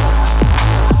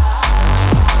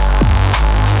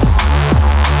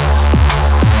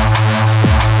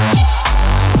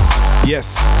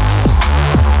 Yes.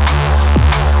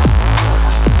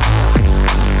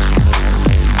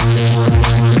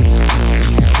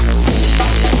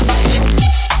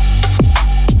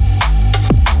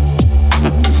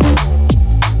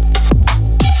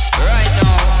 Right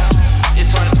now,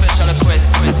 this one special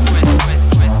request.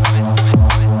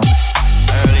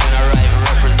 Early and arrival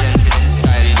represented in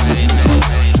style.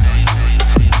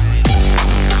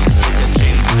 So it's a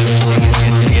dream.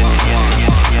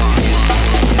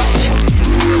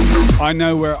 I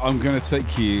know where I'm going to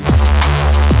take you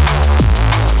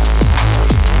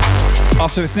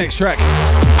after this next track.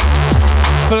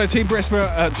 Fellow Team Brisk,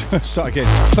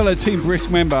 fellow Team Brisk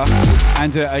member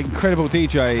and an incredible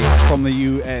DJ from the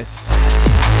US.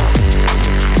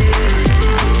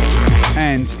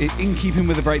 And in keeping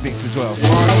with the breakbeats as well.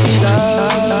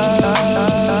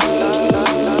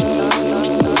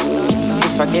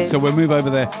 So we'll move over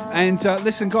there. And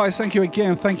listen, guys, thank you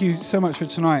again. Thank you so much for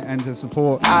tonight and the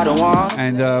support.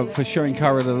 And for showing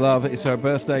Cara the love. It's her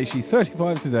birthday. She's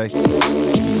 35 today.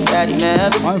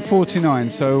 I'm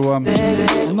 49, so I'm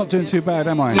not doing too bad,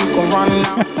 am I?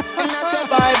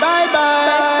 Bye, bye, bye.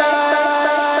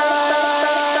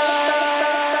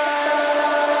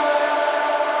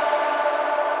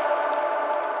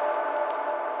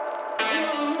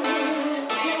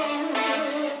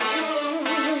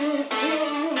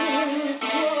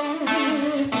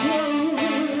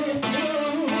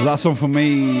 That's one for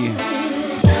me.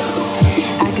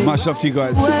 Much love to you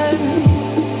guys.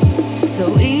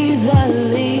 So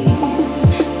easily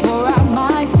pour out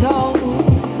my soul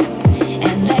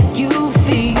and let you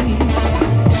feast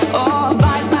or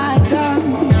bite my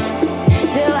tongue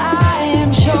till I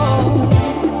am sure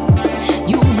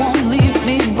you won't leave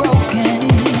me broken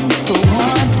for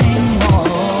wanting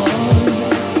more.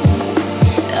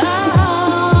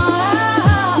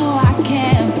 Oh, I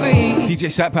can't breathe.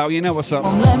 DJ Sat Pal, you know what's up.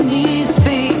 Let me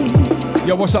speak.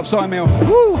 Yo, what's up, Simon Mill?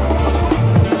 Woo!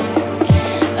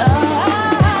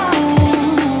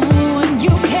 When you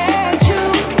can't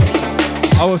choose.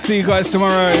 I will see you guys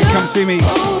tomorrow. Come see me.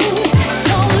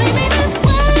 Don't leave me this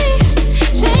way.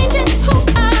 Changing who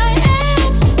I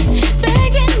am.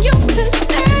 Begging you to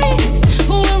stay.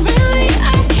 When really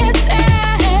I can't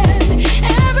stand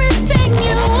everything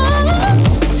you want.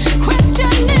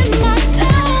 Questioning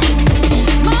myself.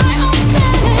 My own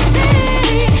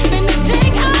sanity. Made me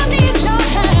think I need your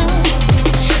help.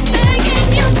 Begging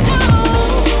you to.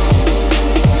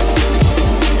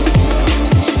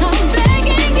 I'm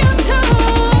begging you to.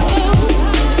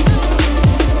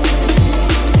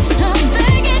 I'm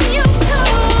begging you to.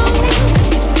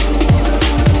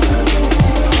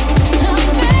 I'm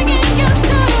begging you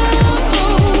to.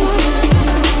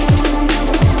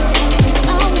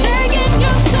 I'm begging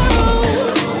you to.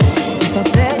 If I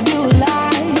fed you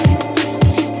lies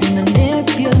to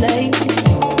manipulate,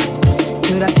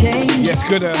 could I change Yes,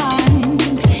 good. your mind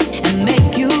and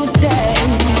make you stay?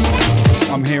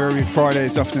 I'm here every Friday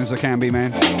as often as I can be,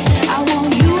 man. I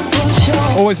want you for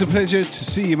sure. Always a pleasure to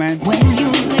see you, man. When you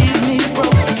leave me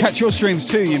broken, Catch your streams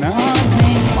too, you know.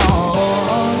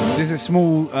 oh, There's a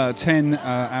small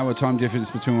 10-hour time difference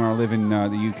between where I live in the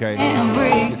UK. and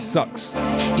breathe. It sucks.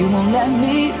 You won't let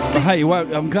me speak. But hey, well,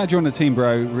 I'm glad you're on the team,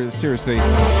 bro. Seriously.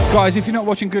 Guys, if you're not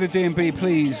watching Good at D&B,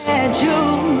 please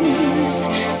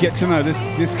Choose. get to know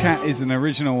this cat is an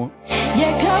original.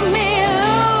 Yeah, come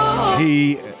here.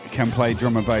 He can play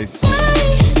drum and bass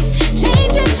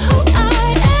Changing who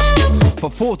I am. for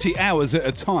 40 hours at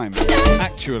a time,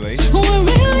 actually. When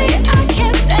really I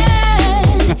can't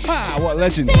stand. Ha! What a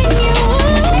legend. You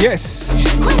want. Yes.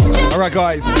 Question All right,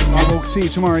 guys. I will see you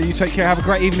tomorrow. You take care. Have a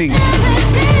great evening.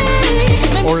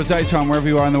 sanity. Or a daytime, wherever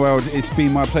you are in the world. It's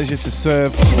been my pleasure to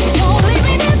serve. Don't leave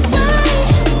me this way.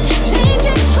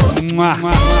 Changing who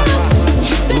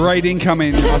Mwah. Raid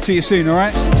incoming. I'll see you soon, all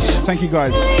right? Thank you,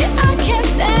 guys. I can't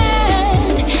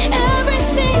stand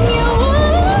everything you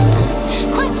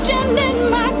want. Questioning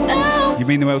myself. You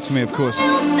mean the world to me, of course.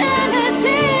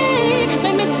 Sanity.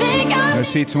 Make me think I'll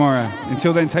see you tomorrow.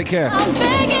 Until then, take care. I'm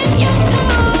begging you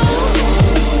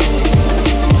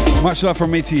to. Much love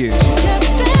from me to you. Just